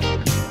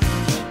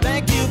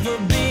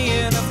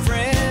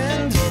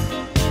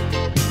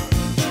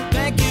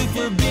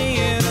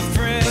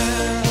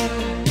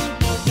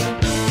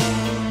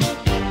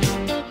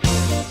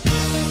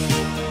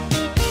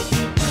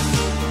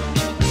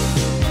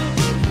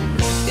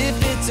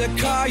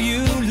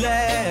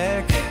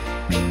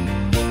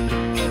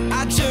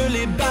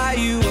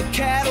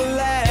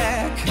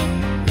 Cadillac.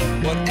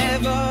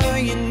 Whatever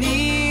you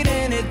need,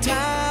 any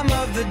time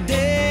of the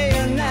day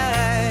or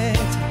night.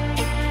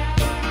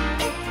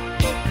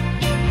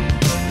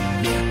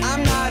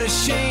 I'm not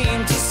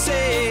ashamed to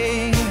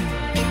say,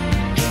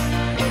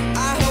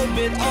 I hope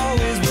it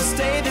always will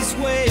stay this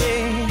way.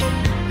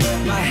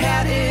 My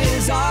hat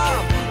is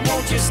off,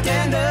 won't you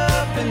stand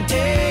up and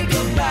take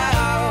a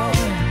bow?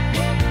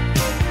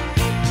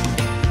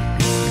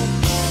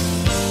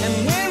 And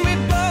when we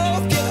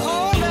both get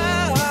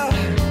older,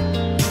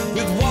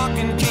 with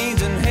walking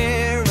canes and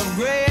hair of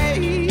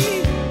gray,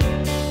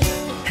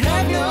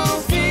 have no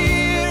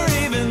fear,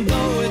 even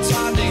though it's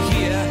hard to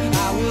hear.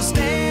 I will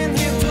stand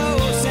here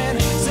close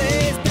and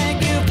say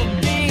thank you for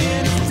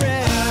being a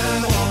friend.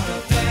 I wanna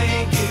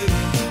thank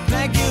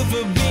you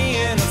for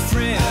being a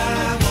friend.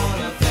 I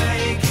wanna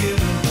thank you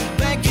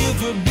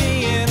for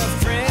being a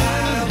friend.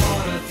 I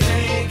wanna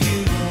thank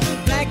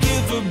you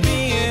for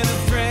being a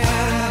friend.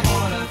 I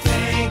wanna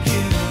thank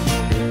you.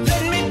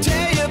 Let me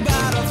tell you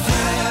about a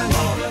friend. I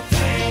wanna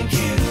thank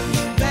you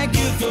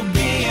for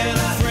being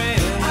a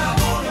friend. I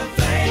wanna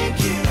thank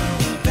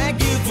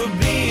you for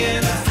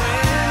being a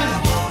friend. I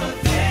wanna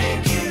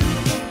thank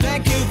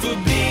you for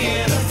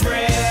being a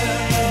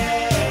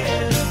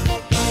friend.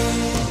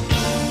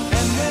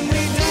 And when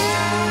we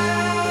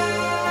die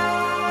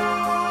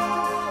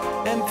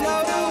and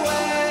float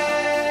away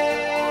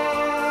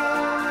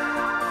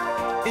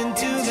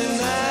into the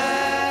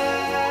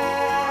night,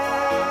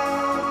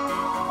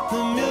 the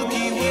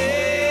Milky Way,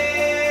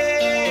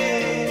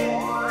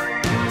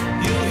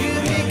 you'll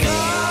hear me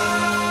call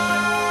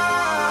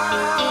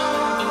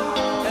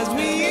as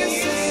we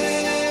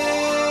ascend.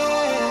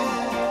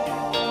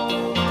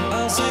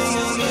 I'll sing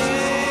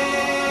again,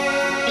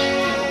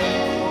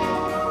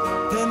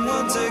 then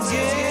once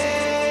again,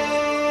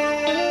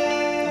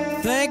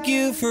 thank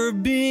you for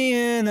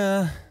being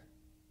a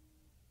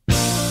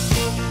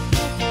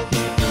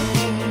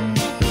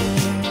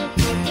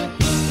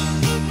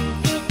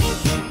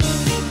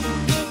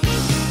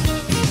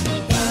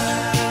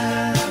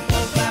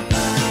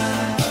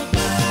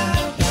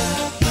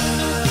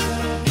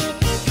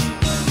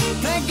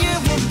Thank you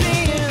for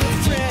being a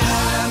friend.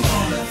 I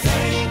wanna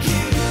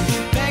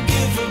thank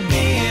you for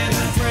being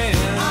a friend.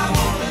 I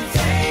wanna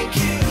thank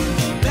you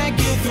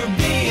for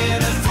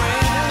being a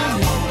friend. I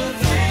wanna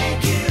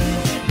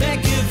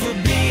thank you for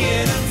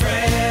being a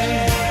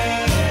friend.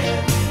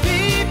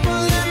 People,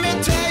 let me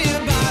tell you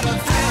about a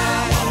friend.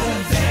 I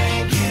wanna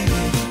thank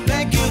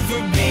you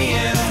for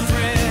being a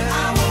friend.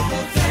 I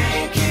wanna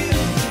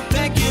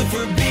thank you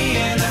for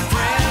being a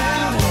friend.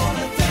 I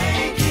wanna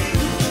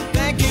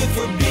thank you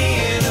for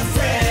being a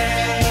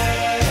friend.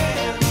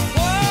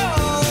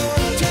 Whoa,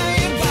 tell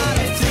you about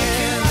a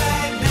friend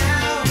right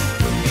now.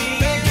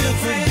 Thank you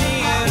for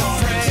being a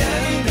friend.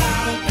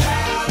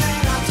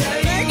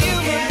 Thank you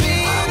for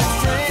being a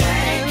friend.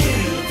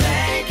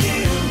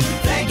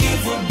 Thank you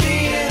for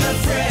being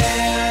a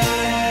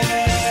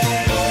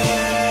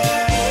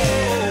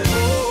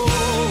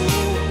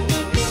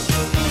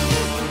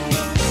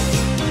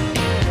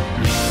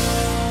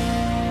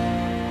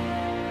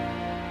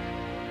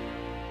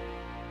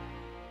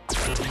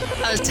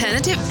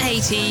Alternative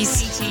 80s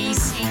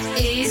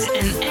is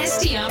an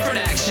SDR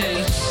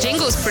production.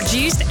 Jingles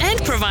produced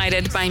and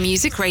provided by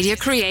Music Radio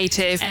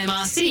Creative,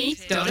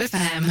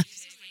 MRC.fm.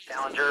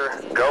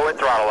 Challenger, go and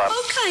throttle up.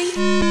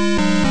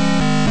 Okay.